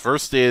abilities.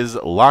 First is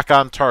Lock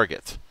on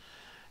Target.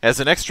 As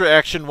an extra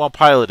action while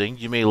piloting,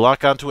 you may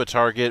lock onto a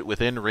target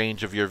within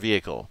range of your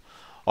vehicle.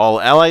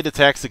 All allied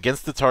attacks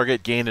against the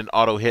target gain an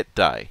auto-hit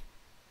die.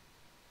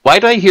 Why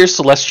do I hear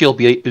Celestial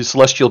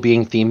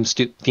Being theme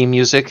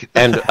music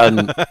and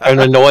an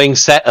annoying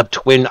set of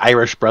twin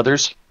Irish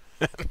brothers?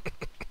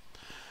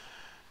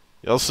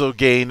 You also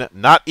gain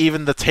Not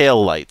Even the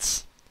Tail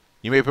Lights.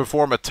 You may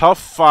perform a tough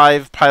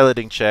 5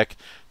 piloting check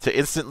to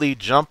instantly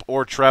jump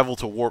or travel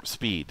to warp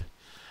speed.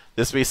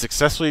 This may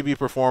successfully be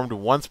performed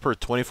once per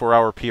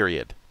 24-hour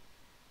period.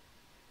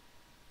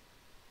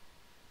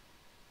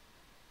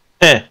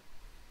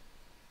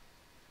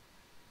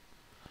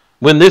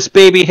 When this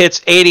baby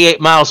hits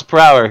 88 miles per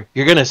hour,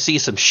 you're going to see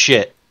some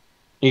shit.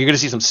 You're going to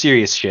see some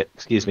serious shit,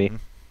 excuse me.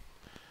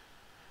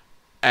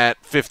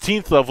 At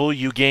 15th level,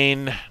 you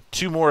gain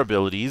 2 more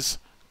abilities,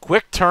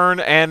 Quick Turn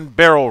and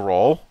Barrel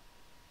Roll.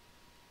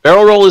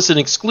 Barrel Roll is an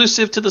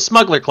exclusive to the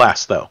Smuggler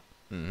class, though.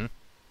 Mm-hmm.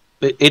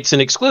 It's an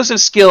exclusive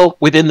skill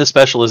within the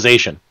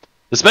specialization.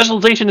 The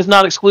specialization is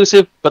not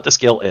exclusive, but the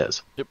skill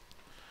is. Yep.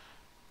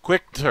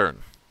 Quick Turn.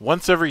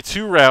 Once every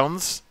 2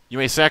 rounds, you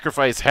may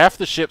sacrifice half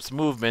the ship's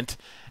movement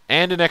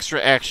and an extra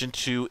action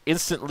to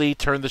instantly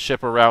turn the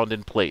ship around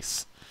in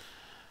place.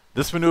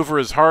 This maneuver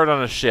is hard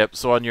on a ship,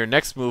 so on your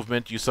next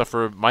movement, you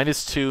suffer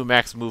 -2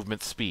 max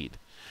movement speed.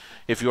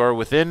 If you are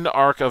within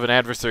arc of an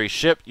adversary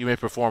ship, you may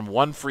perform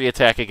 1 free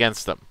attack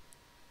against them.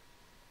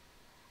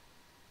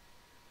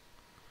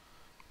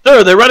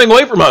 Sir, they're running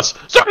away from us!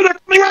 Sir, they're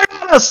coming right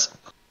at us!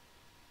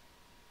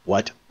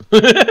 What?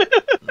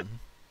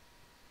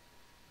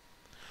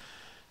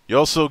 You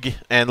also,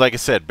 and like I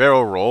said,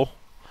 barrel roll.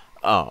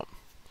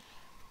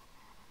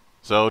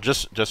 So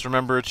just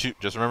remember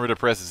to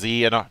press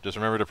Z and just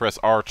remember to press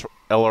L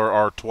or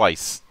R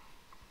twice.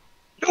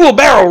 Do a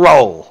barrel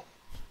roll!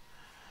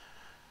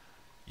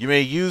 You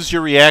may use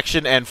your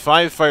reaction and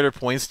 5 fighter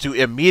points to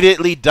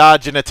immediately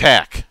dodge an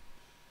attack.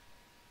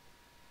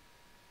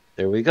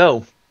 There we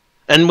go.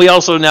 And we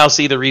also now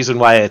see the reason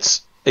why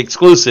it's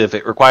exclusive.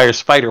 It requires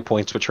fighter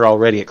points, which are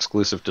already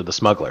exclusive to the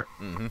Smuggler.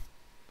 Mm-hmm.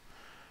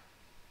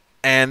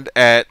 And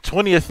at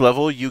 20th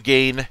level, you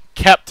gain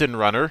Captain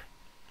Runner.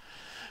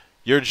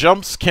 Your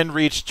jumps can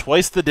reach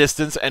twice the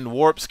distance, and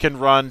warps can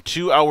run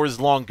 2 hours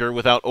longer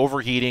without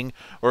overheating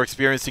or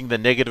experiencing the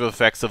negative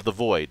effects of the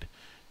void.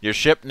 Your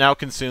ship now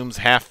consumes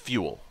half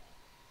fuel.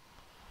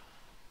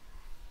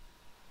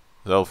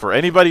 So for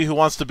anybody who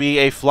wants to be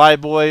a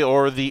flyboy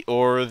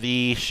or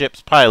the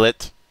ship's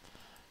pilot,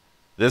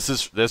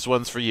 this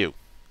one's for you.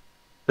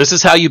 This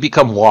is how you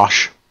become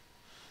Wash.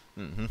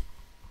 Mm-hmm.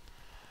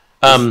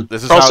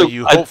 This is also, how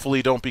you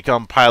hopefully don't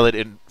become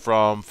pilot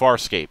from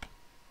Farscape.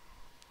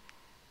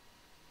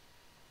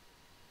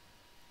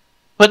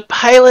 But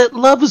Pilot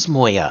loves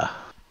Moya.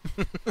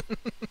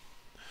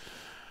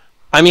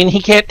 I mean,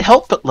 he can't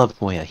help but love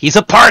Moya. He's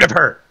a part of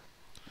her.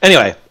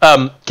 Anyway,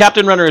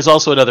 Captain Runner is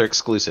also another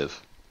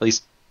exclusive. At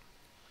least,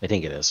 I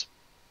think it is.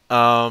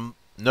 No,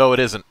 it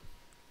isn't.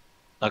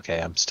 Okay,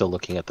 I'm still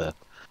looking at the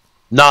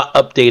not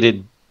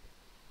updated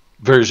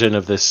version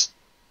of this,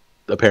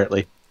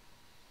 apparently.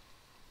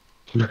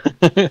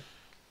 Yep.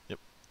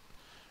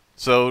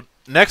 So,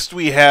 next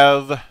we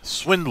have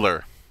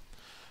Swindler.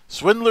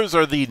 Swindlers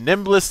are the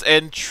nimblest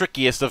and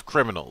trickiest of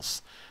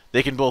criminals.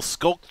 They can both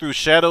skulk through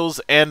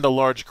shadows and a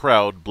large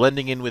crowd,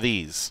 blending in with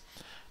ease.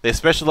 They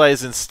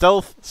specialize in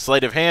stealth,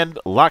 sleight of hand,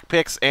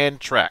 lockpicks,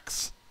 and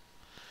tracks.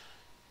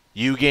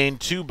 You gain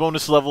 2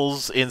 bonus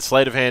levels in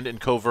sleight of hand and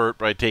covert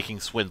by taking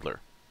Swindler.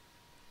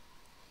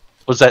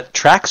 Was that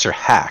tracks or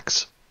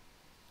hacks?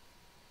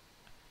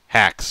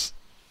 Hacks.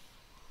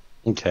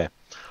 Okay.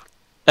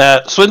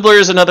 Swindler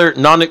is another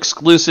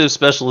non-exclusive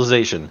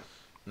specialization.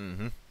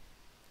 Mm-hmm.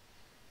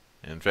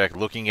 In fact,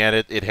 looking at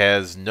it, it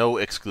has no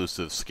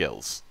exclusive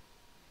skills.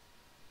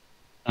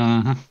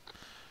 Mm-hmm.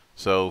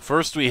 So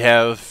first we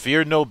have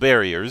Fear No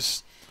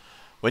Barriers.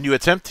 When you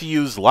attempt to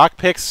use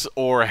lockpicks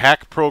or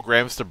hack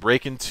programs to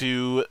break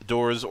into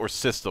doors or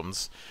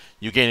systems,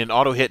 you gain an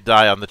auto-hit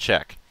die on the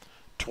check.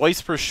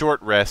 Twice per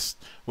short rest,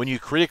 when you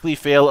critically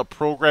fail a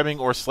programming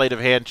or sleight of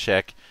hand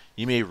check,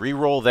 you may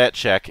re-roll that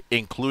check,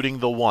 including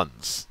the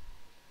ones.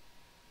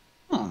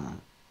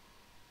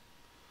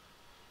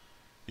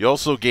 You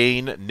also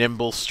gain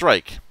Nimble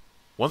Strike.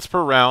 Once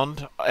per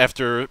round,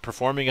 after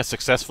performing a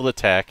successful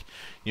attack,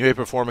 you may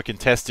perform a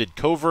contested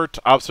covert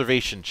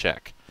observation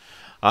check.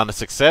 On a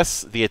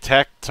success, the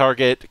attack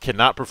target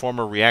cannot perform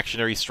a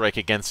reactionary strike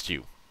against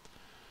you.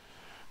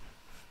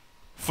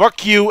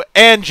 Fuck you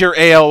and your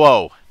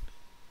AOO!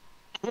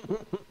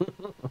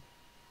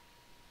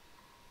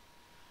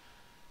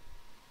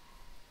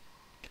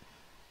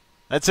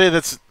 I'd say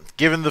that's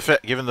given the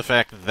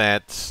fact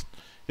that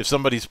if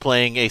somebody's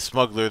playing a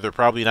smuggler, they're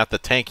probably not the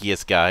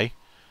tankiest guy.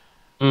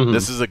 Mm-hmm.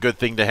 This is a good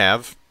thing to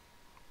have.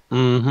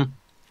 Mm-hmm.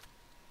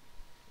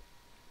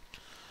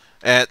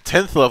 At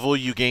 10th level,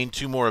 you gain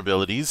 2 more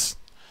abilities: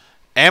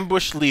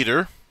 Ambush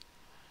Leader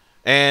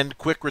and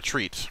Quick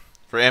Retreat.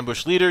 For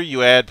Ambush Leader,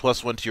 you add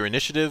 +1 to your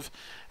initiative.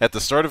 At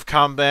the start of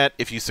combat,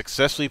 if you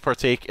successfully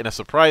partake in a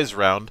surprise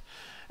round,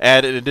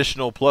 add an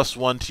additional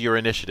 +1 to your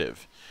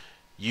initiative.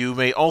 You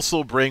may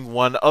also bring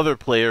one other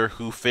player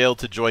who failed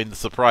to join the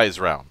surprise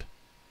round.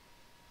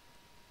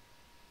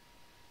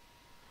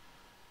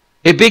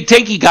 A big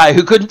tanky guy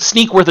who couldn't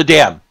sneak worth a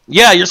damn.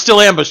 Yeah, you're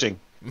still ambushing.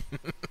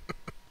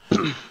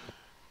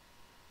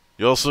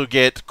 You also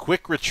get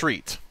Quick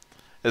Retreat.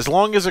 As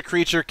long as a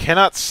creature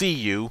cannot see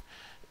you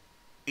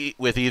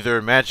with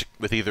either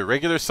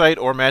regular sight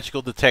or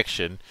magical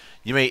detection,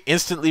 you may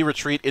instantly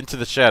retreat into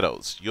the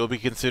shadows. You'll be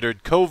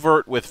considered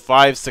covert with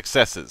 5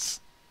 successes.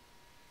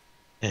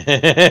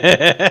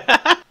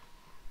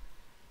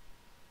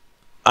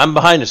 I'm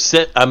behind a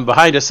set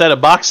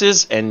of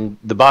boxes, and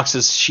the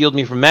boxes shield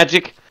me from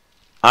magic.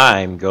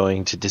 I'm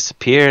going to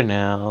disappear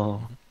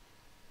now.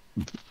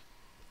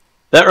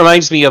 That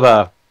reminds me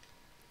of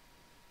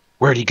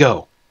where'd he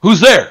go?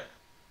 Who's there?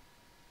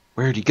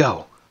 Where'd he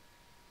go?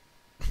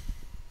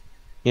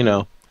 You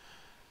know.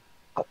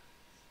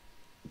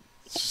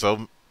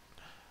 So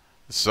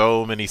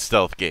many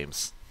stealth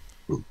games.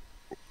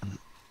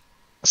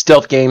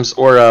 Stealth games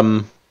or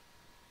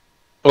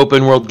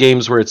open world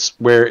games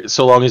where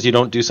so long as you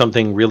don't do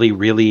something really,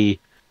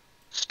 really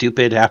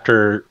stupid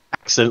after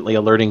accidentally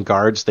alerting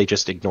guards, they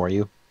just ignore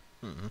you.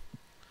 Mm-hmm.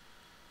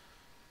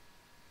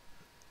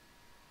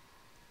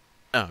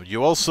 Oh,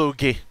 you also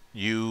gain.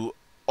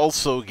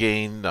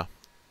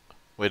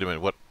 Wait a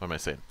minute. What am I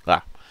saying?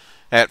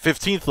 At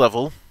 15th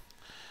level,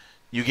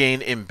 you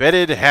gain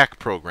Embedded Hack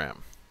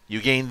Program. You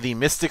gain the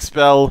Mystic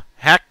Spell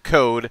Hack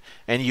Code,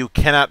 and you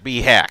cannot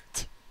be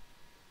hacked.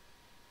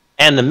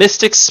 And the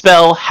Mystic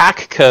Spell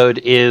Hack Code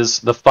is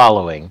the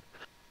following.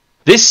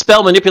 This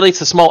spell manipulates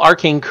the small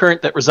arcane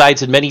current that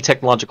resides in many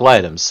technological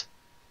items.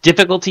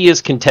 Difficulty is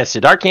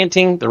contested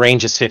arcanting, the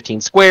range is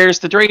 15 squares,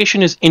 the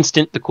duration is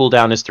instant, the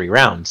cooldown is 3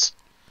 rounds.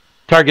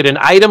 Target an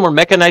item or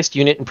mechanized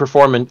unit and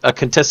perform a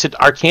contested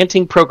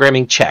arcanting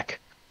programming check.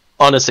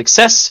 On a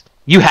success,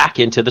 you hack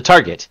into the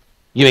target.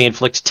 You may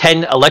inflict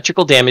 10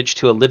 electrical damage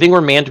to a living or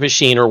manned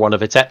machine or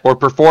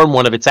perform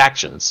one of its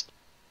actions.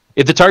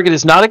 If the target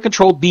is not a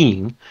controlled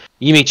being,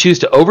 you may choose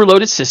to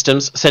overload its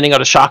systems, sending out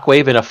a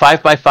shockwave in a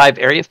 5x5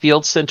 area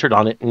field centered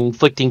on it and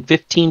inflicting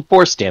 15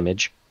 force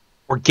damage,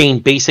 or gain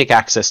basic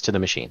access to the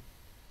machine.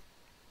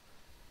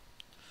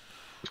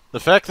 The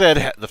fact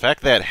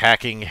that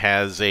hacking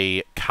has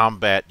a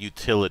combat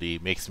utility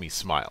makes me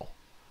smile.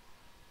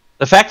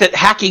 The fact that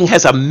hacking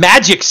has a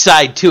magic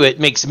side to it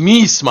makes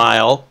me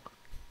smile.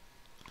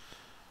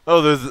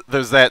 Oh,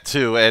 there's that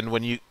too. And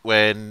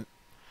when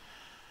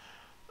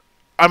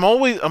I'm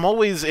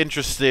always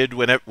interested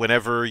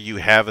whenever you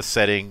have a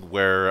setting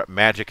where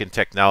magic and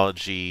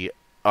technology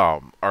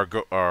are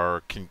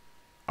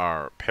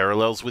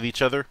parallels with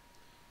each other,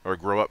 or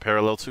grow up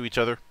parallel to each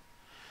other,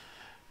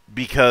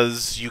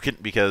 because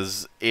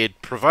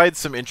it provides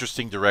some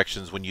interesting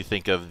directions when you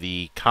think of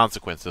the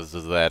consequences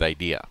of that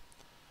idea.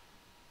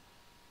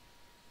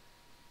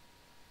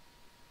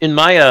 In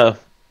my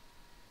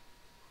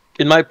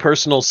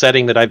personal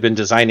setting that I've been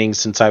designing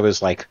since I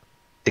was like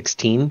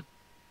 16,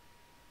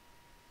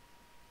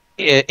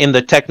 in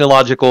the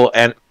technological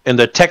and in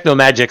the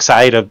techno-magic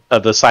side of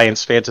the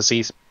science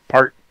fantasy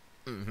part,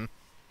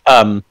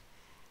 Mm-hmm.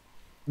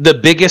 The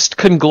biggest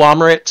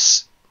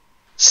conglomerates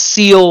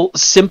seal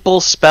simple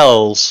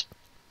spells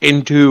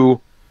into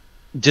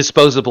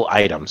disposable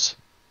items.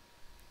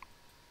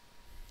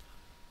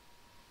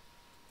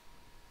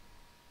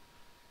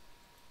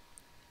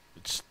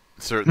 It's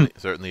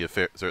certainly a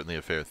fair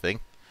thing.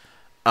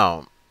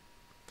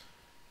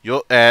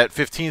 You'll at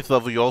 15th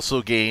level you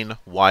also gain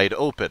Wide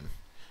Open.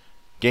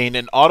 Gain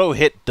an auto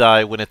hit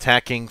die when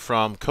attacking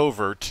from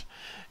covert,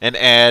 and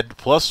add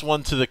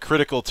 +1 to the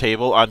critical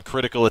table on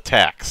critical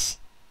attacks.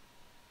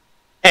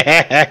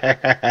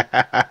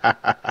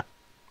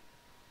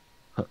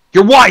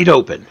 You're wide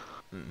open.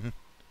 Mm-hmm.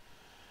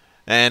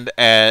 And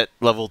at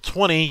level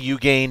 20, you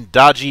gain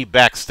Dodgy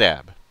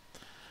Backstab.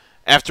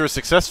 After a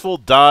successful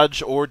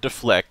dodge or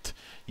deflect,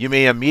 you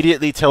may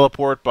immediately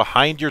teleport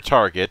behind your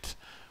target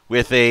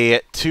with a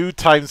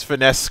 2x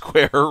finesse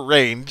square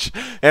range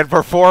and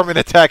perform an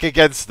attack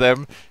against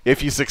them.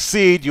 If you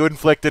succeed, you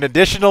inflict an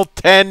additional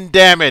 10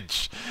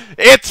 damage.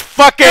 It's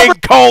fucking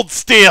Cold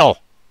Steel!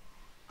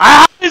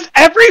 Is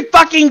every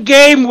fucking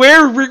game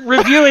we're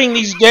reviewing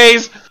these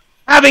days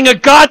having a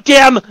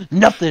goddamn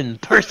nothing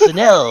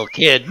personnel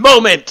kid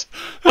moment?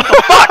 What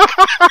the fuck?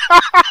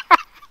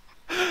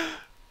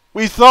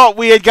 We thought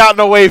we had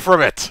gotten away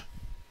from it.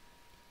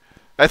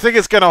 I think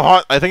it's gonna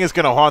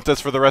haunt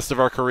us for the rest of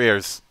our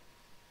careers.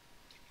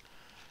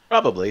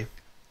 Probably.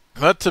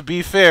 But to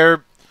be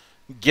fair,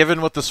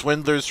 given what the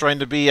Swindler's trying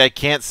to be, I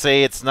can't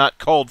say it's not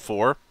called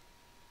for.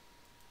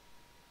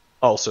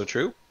 Also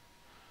true.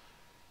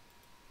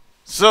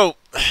 So,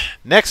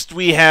 next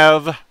we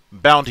have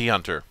Bounty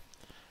Hunter,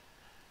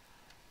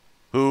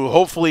 who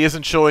hopefully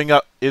isn't showing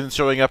up in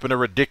a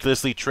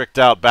ridiculously tricked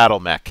out battle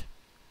mech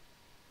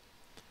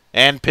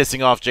and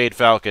pissing off Jade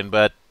Falcon,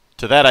 but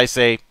to that I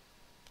say,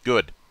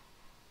 good.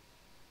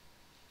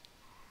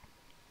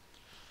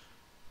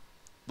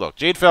 Look,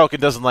 Jade Falcon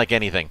doesn't like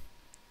anything,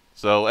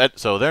 so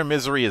their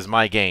misery is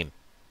my gain.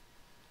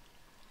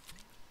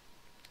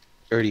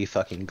 Dirty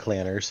fucking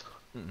clanners.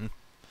 Mm-hmm.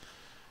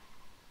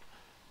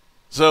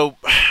 So,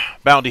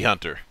 Bounty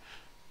Hunter.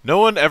 No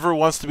one ever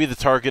wants to be the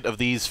target of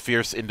these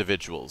fierce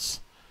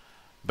individuals.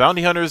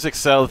 Bounty Hunters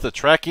excel at the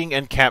tracking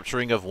and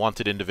capturing of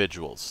wanted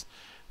individuals.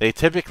 They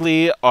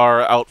typically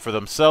are out for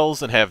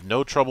themselves and have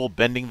no trouble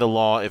bending the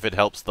law if it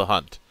helps the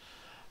hunt.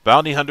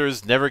 Bounty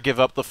Hunters never give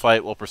up the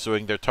fight while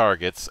pursuing their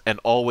targets, and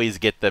always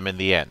get them in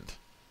the end.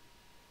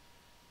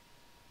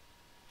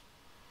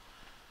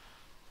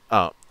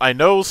 I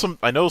know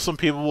some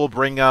people will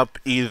bring up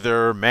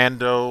either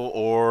Mando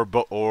or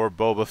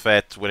Boba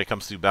Fett when it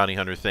comes to Bounty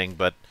Hunter thing,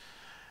 but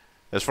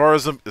as far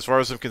as I'm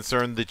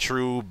concerned, the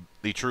true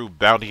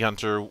Bounty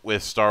Hunter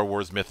with Star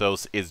Wars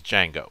mythos is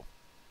Django.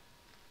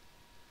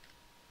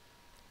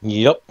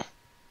 Yep. Of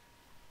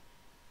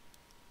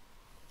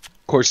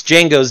course,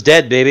 Django's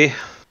dead, baby.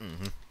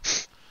 Mm-hmm.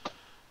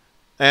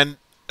 And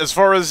as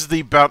far as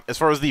the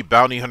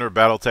Bounty Hunter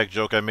BattleTech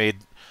joke I made,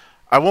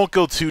 I won't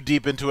go too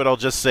deep into it. I'll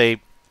just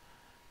say,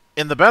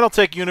 in the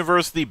BattleTech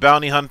universe, the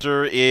Bounty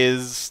Hunter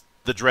is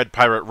the Dread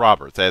Pirate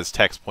Roberts, as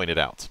Tex pointed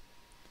out.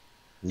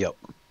 Yep.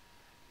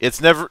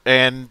 It's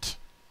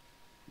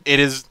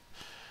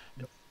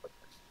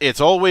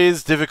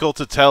always difficult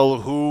to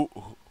tell who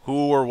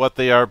or what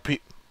they are,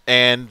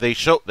 and they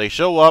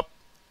show up,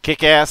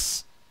 kick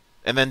ass,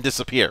 and then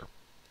disappear.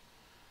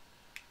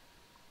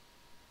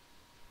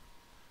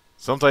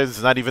 Sometimes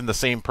it's not even the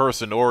same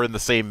person or in the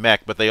same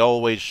mech, but they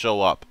always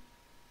show up.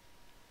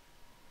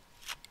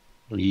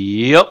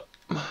 Yep.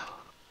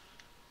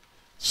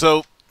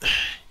 So,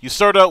 you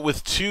start out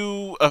with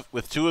two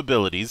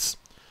abilities.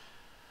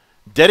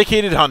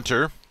 Dedicated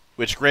Hunter,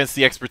 which grants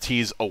the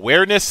expertise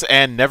Awareness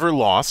and Never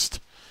Lost.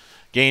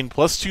 Gain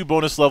 +2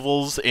 bonus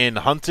levels in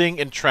Hunting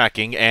and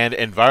Tracking and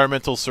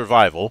Environmental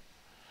Survival.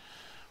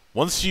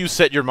 Once you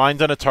set your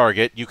mind on a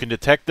target, you can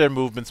detect their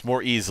movements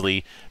more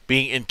easily,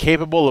 being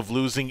incapable of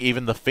losing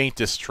even the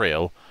faintest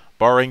trail,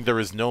 barring there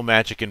is no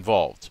magic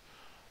involved.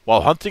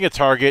 While hunting a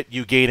target,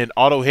 you gain an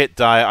auto-hit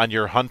die on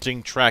your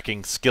hunting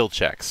tracking skill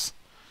checks.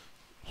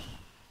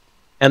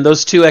 And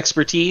those two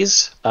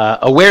expertise,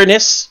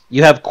 awareness,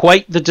 you have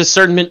quite the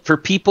discernment for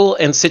people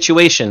and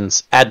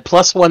situations. Add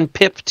 +1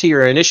 pip to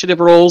your initiative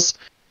rolls,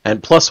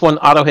 and +1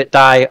 auto-hit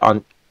die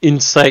on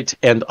insight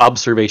and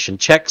observation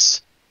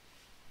checks.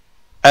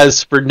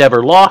 As for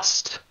Never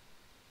Lost,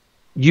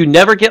 you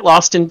never get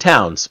lost in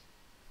towns.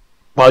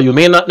 While you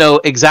may not know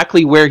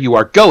exactly where you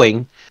are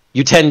going,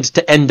 you tend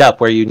to end up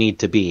where you need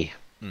to be.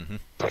 Mm-hmm.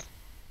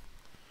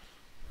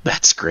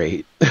 That's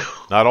great.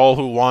 Not all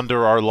who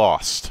wander are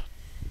lost.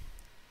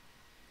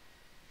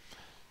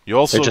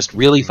 They're just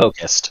really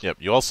focused. Yep.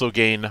 You also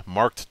gain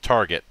Marked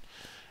Target.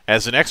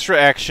 As an extra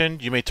action,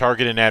 you may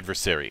target an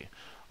adversary.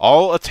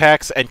 All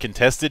attacks and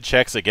contested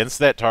checks against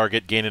that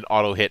target gain an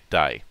auto-hit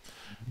die.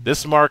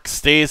 This mark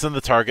stays on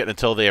the target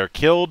until they are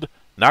killed,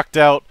 knocked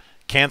out,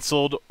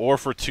 cancelled, or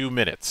for 2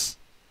 minutes.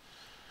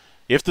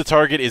 If the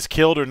target is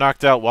killed or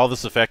knocked out while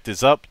this effect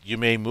is up, you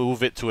may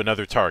move it to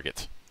another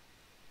target.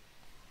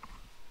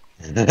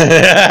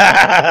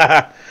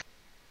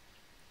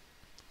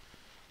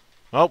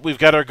 Well, we've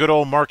got our good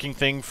old marking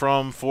thing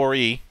from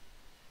 4E.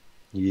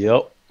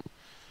 Yep.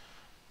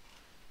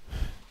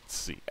 Let's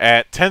see.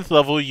 At 10th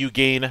level, you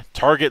gain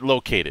Target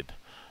Located.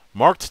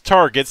 Marked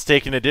targets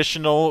take an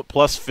additional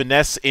plus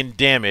finesse in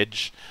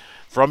damage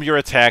from your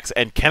attacks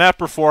and cannot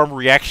perform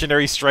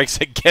reactionary strikes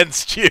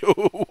against you.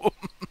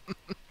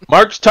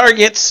 Marked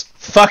targets,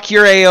 fuck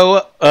your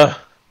AOO.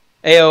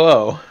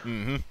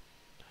 Mm-hmm.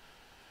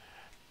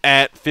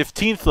 At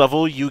 15th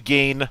level, you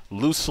gain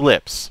Loose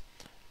Lips.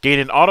 Gain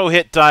an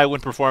auto-hit die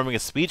when performing a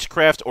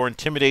speechcraft or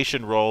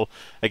intimidation roll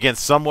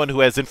against someone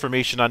who has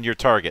information on your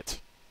target.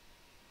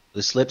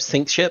 Loose Lips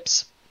sink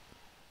ships.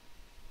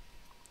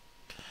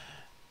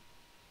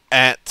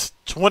 At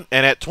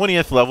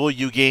 20th level,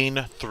 you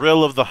gain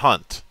Thrill of the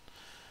Hunt.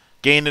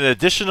 Gain an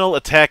additional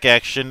attack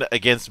action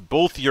against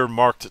both your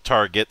marked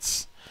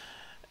targets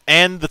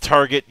and the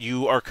target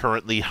you are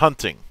currently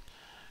hunting,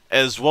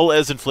 as well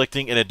as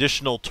inflicting an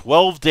additional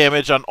 12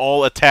 damage on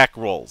all attack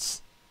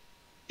rolls.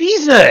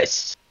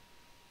 Jesus!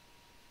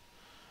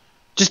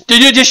 Just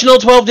an additional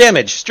 12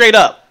 damage, straight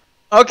up.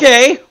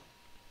 Okay.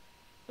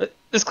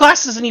 This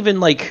class isn't even,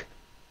 like,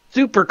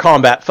 super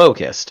combat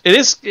focused. It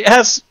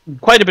has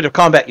quite a bit of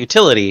combat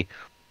utility,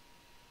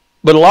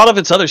 but a lot of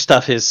its other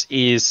stuff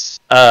is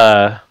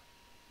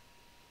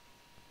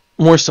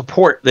more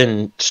support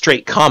than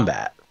straight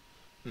combat.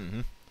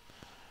 Mm-hmm.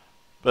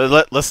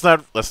 But let's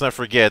not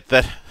forget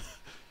that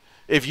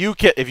if you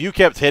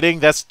kept hitting,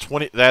 that's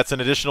an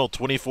additional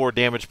 24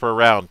 damage per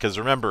round. Because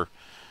remember,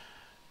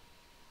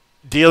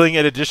 dealing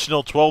an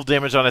additional 12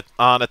 damage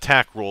on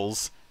attack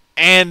rolls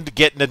and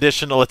get an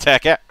additional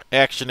attack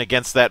action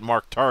against that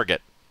marked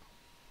target.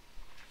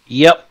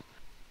 Yep.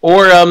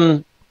 Or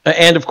and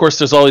of course,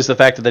 there's always the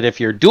fact that if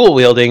you're dual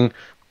wielding,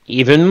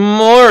 even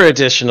more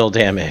additional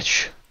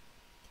damage.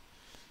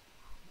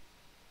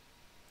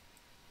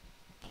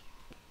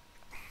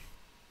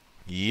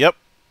 Yep.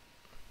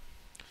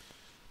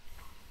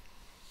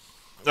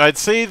 I'd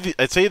say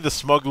the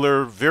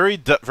Smuggler very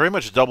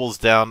much doubles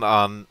down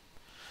on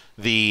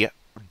the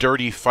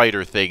dirty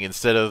fighter thing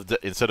instead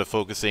of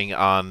focusing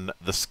on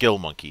the skill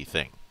monkey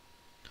thing.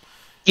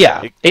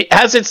 Yeah, it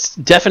has its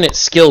definite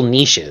skill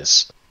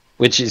niches,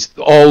 which is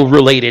all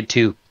related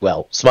to,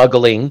 well,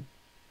 smuggling.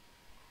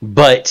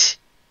 But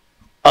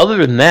other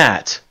than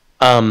that,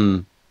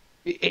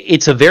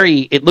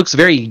 it looks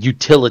very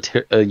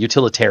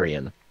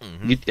utilitarian,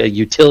 a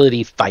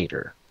utility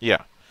fighter.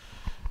 Yeah,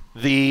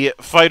 the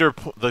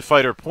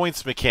fighter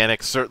points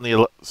mechanic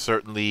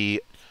certainly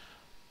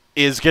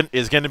is going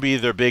to be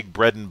their big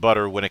bread and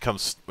butter when it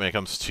comes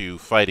to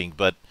fighting,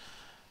 but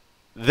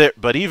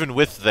even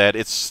with that,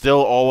 it's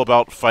still all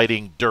about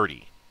fighting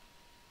dirty.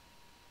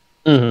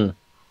 Mm-hmm.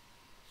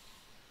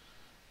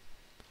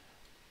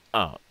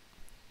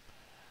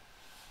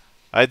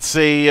 I'd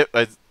say if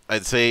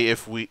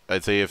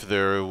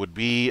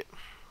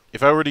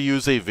I were to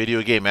use a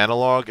video game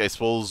analog, I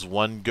suppose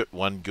one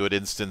good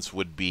instance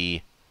would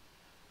be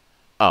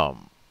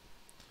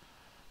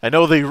I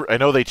know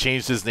they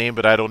changed his name,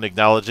 but I don't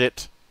acknowledge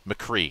it.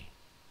 McCree.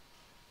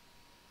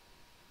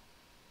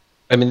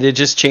 I mean, they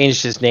just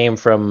changed his name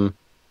from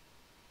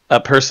a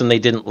person they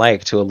didn't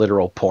like to a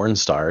literal porn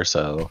star,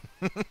 so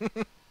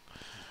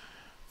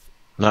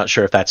not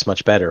sure if that's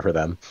much better for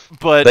them.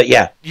 But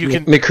yeah,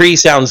 McCree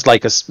sounds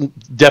like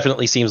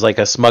definitely seems like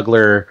a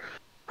smuggler,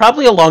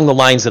 probably along the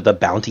lines of the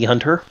bounty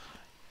hunter.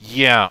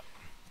 Yeah.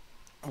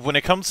 When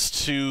it comes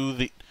to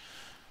the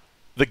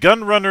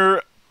gun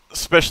runner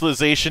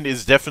specialization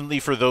is definitely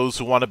for those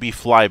who want to be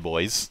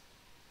flyboys.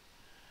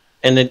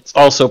 And it's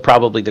also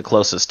probably the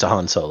closest to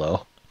Han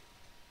Solo.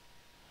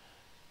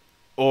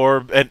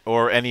 Or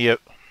any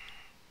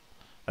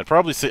I'd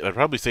probably say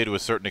to a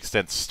certain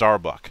extent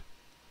Starbuck.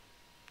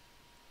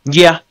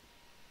 Yeah.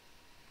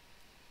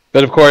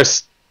 But of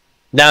course,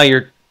 now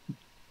you're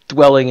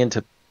dwelling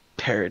into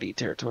parody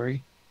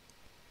territory.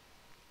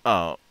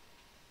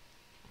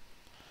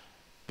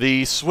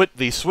 The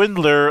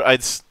Swindler,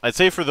 I'd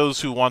say for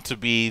those who want to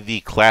be the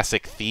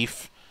classic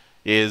thief,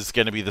 is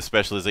going to be the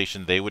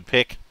specialization they would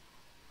pick.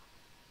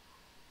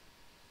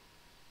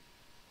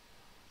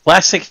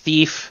 Classic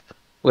thief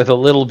with a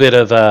little bit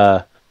of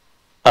a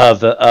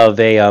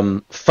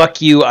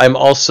fuck you. I'm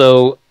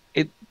also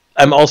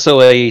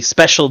a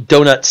special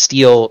donut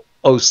steel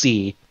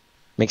OC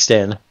mixed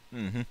in.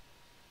 Mm-hmm.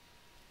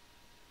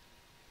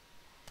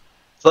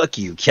 Fuck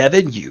you,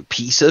 Kevin, you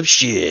piece of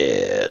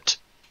shit.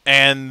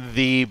 And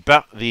the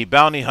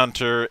bounty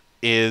hunter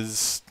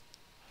is,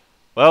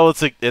 well,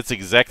 it's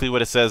exactly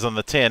what it says on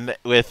the tin,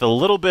 with a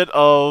little bit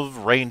of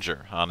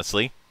ranger,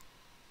 honestly.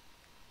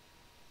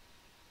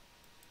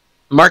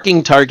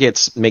 Marking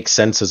targets makes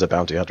sense as a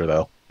bounty hunter,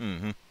 though.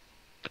 Mm-hmm.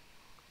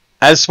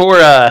 As for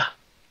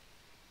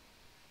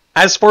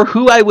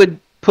who I would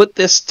put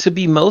this to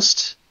be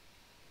most,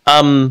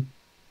 a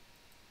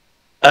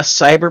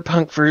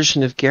cyberpunk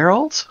version of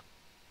Geralt.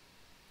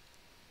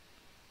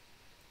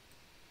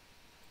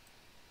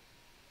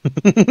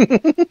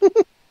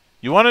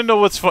 You want to know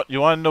what's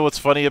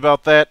funny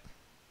about that?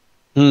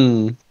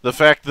 The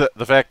fact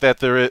that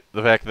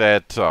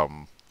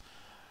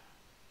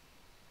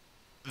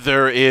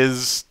there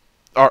is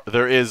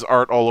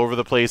art all over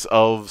the place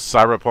of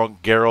cyberpunk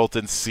Geralt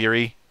and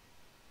Ciri.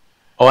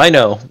 Oh, I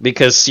know,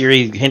 because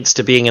Ciri hints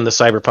to being in the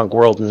cyberpunk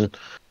world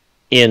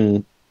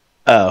in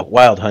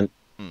Wild Hunt.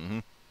 Mm-hmm.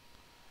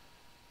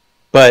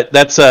 But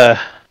that's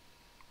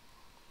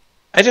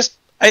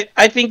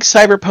I think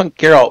cyberpunk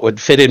Geralt would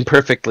fit in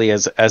perfectly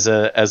as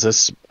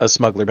a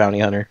smuggler bounty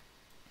hunter.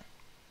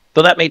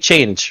 Though that may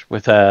change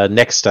with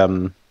next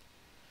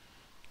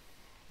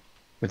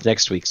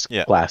week's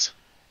class.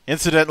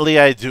 Incidentally,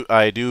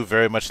 I do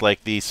very much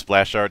like the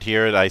splash art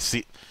here. And I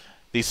see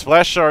the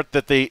splash art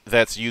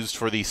that's used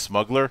for the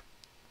Smuggler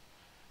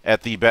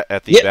at the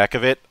back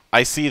of it.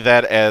 I see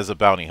that as a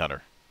bounty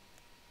hunter.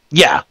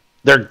 Yeah,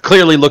 they're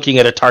clearly looking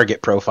at a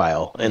target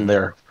profile on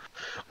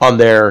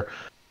their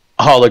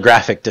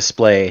holographic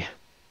display,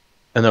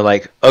 and they're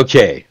like,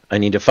 "Okay, I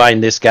need to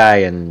find this guy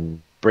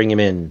and bring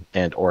him in,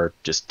 or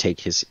just take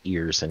his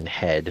ears and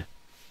head."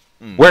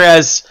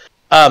 Whereas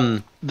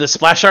the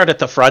splash art at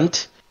the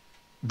front,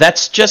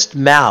 that's just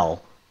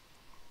Mal.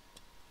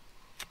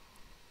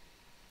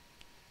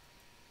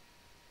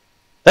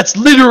 That's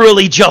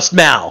literally just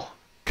Mal.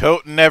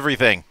 Coat and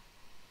everything.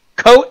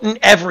 Coat and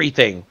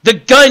everything. The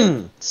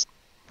guns!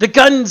 The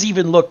guns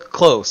even look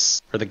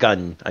close. Or the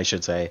gun, I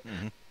should say.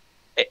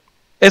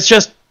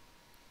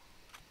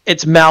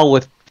 It's Mal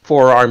with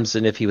 4 arms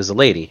and if he was a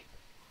lady.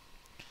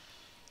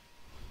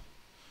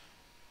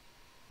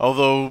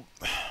 Although,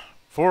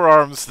 4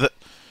 arms,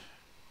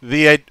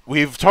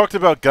 we've talked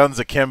about guns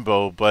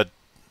akimbo, but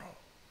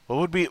what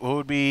would be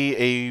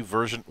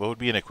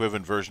an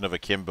equivalent version of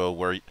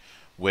akimbo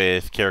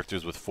with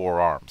characters with 4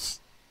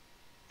 arms?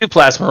 2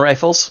 plasma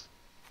rifles.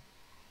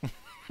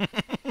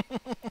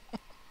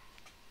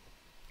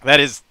 That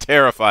is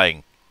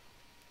terrifying.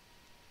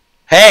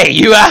 Hey,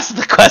 you asked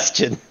the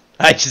question.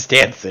 I just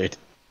answered.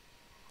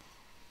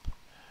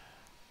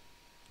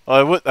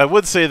 Well, I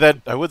would say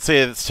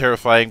it's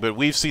terrifying, but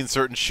we've seen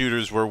certain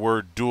shooters where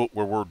we're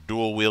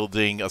dual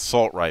wielding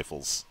assault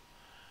rifles.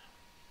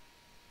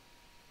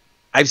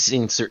 I've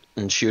seen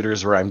certain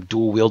shooters where I'm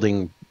dual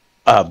wielding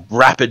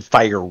rapid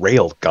fire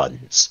rail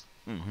guns.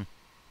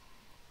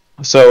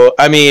 So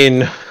I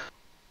mean,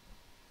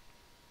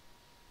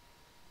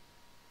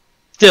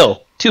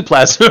 still 2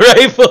 plasma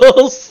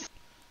rifles,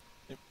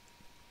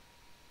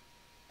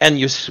 and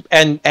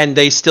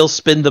they still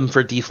spin them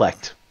for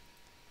deflect.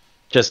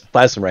 Just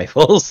plasma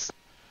rifles.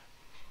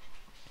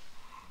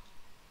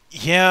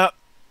 Yeah.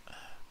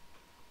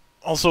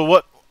 Also,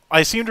 what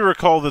I seem to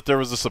recall that there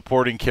was a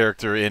supporting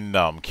character in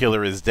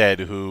Killer is Dead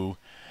who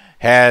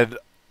had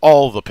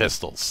all the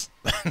pistols.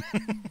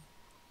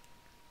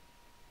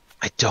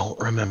 I don't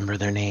remember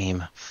their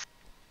name.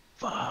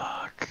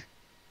 Fuck.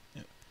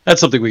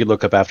 That's something we could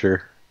look up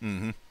after.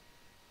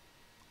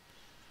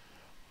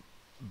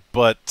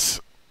 But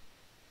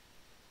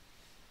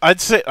I'd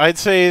say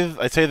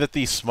that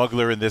the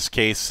Smuggler in this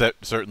case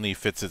certainly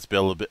fits its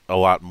bill a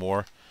lot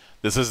more.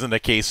 This isn't a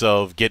case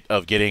of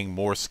getting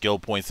more skill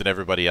points than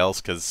everybody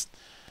else, because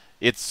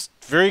it's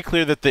very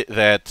clear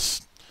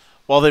that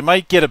while they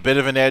might get a bit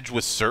of an edge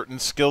with certain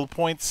skill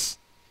points,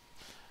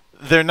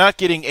 they're not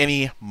getting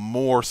any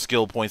more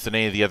skill points than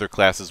any of the other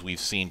classes we've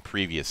seen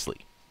previously.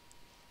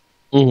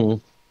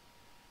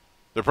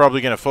 They're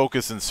probably going to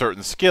focus in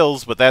certain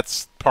skills, but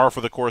that's par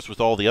for the course with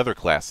all the other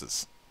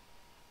classes.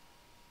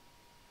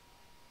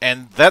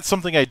 And that's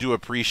something I do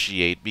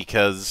appreciate,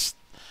 because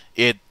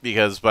if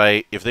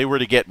they were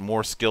to get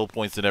more skill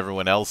points than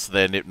everyone else,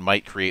 then it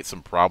might create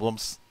some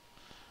problems.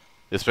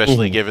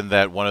 Especially given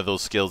that one of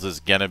those skills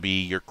is gonna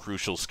be your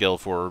crucial skill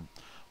for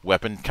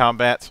weapon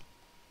combat.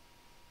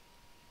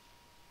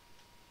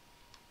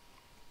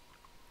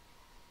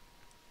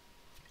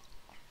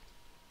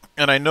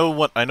 And I know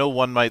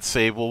one might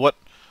say, what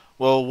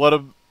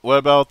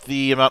about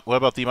the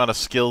amount of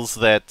skills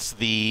that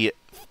the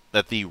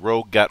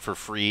rogue got for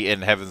free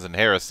in Heavens and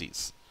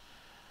Heresies?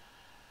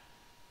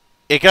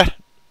 It got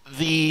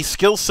the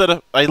skill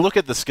setup. I look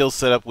at the skill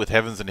setup with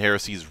Heavens and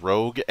Heresies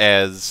Rogue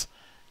as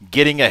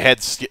getting a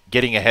head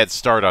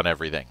start on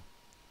everything,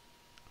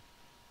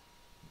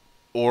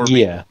 or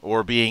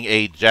being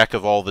a jack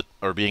of all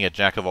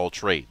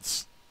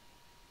trades.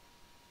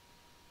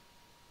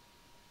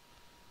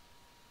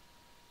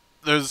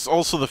 There's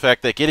also the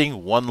fact that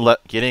getting one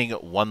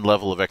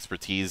level of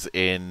expertise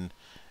in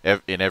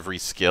every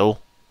skill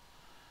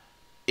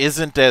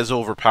isn't as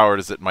overpowered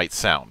as it might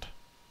sound.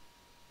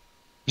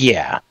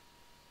 Yeah.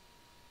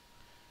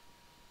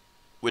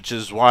 Which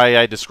is why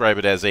I describe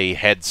it as a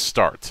head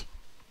start.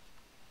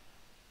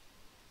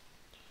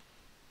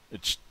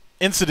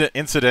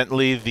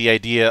 Incidentally, the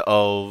idea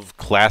of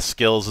class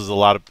skills as a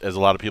lot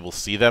of people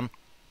see them,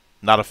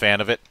 not a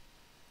fan of it.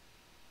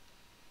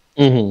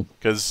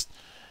 Because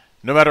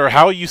no matter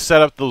how you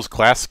set up those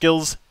class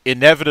skills,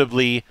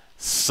 inevitably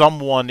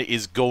someone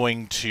is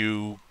going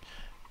to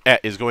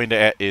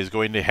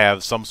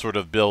have some sort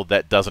of build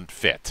that doesn't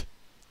fit.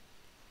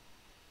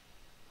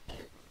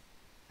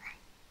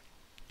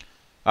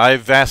 I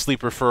vastly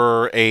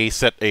prefer a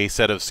set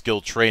of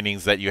skill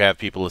trainings that you have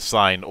people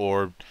assign,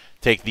 or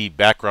take the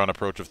background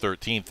approach of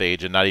 13th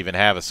Age and not even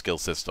have a skill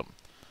system.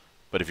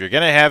 But if you're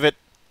gonna have it,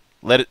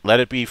 let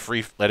it be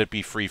free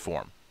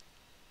form.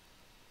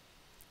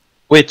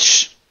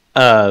 Which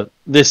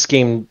this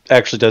game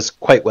actually does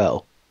quite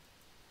well.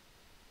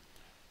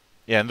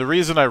 Yeah, and the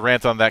reason I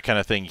rant on that kind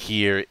of thing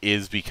here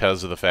is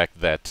because of the fact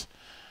that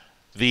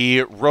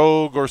the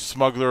rogue or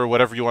smuggler, or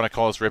whatever you want to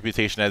call his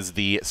reputation as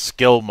the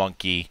skill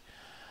monkey,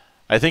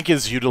 I think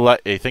is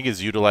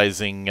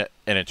utilizing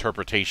an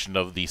interpretation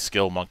of the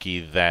skill monkey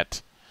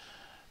that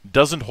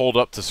doesn't hold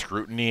up to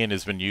scrutiny and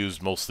has been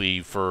used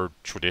mostly for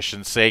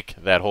tradition's sake.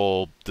 That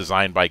whole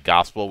design by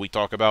gospel we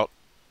talk about.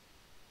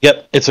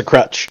 Yep, it's a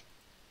crutch.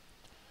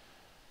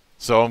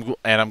 So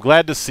I'm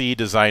glad to see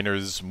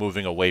designers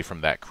moving away from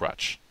that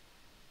crutch.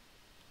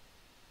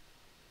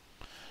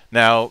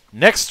 Now,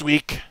 next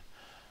week,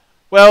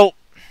 well,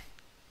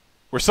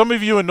 were some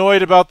of you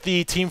annoyed about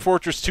the Team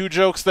Fortress 2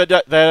 jokes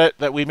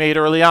that we made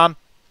early on?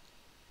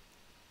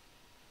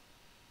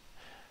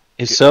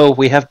 If so,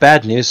 we have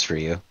bad news for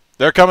you.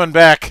 They're coming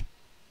back.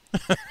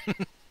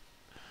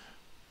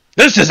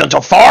 This isn't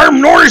a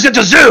farm, nor is it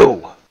a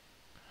zoo!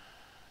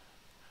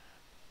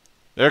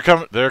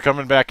 They're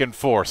coming back in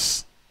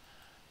force.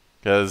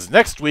 Because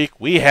next week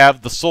we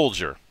have the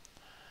Soldier.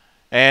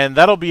 And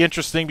that'll be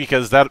interesting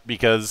because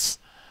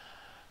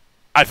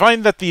I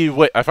find that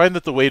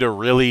the way to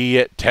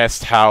really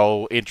test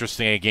how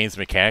interesting a game's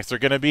mechanics are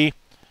going to be,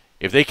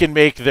 if they can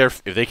make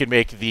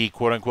the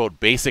quote unquote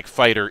basic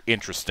fighter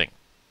interesting.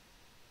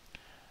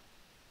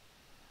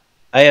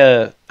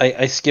 I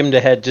skimmed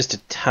ahead just a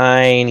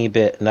tiny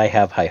bit, and I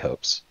have high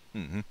hopes.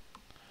 Mm-hmm.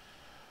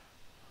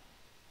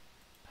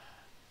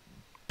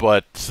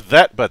 But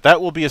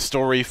that will be a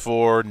story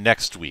for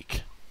next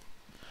week.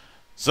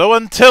 So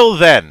until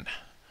then,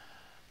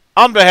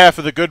 on behalf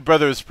of the good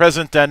brothers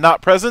present and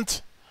not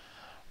present,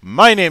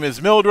 my name is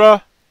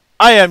Mildra.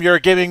 I am your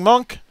gaming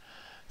monk.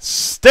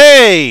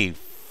 Stay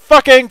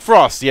fucking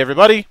frosty,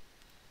 everybody.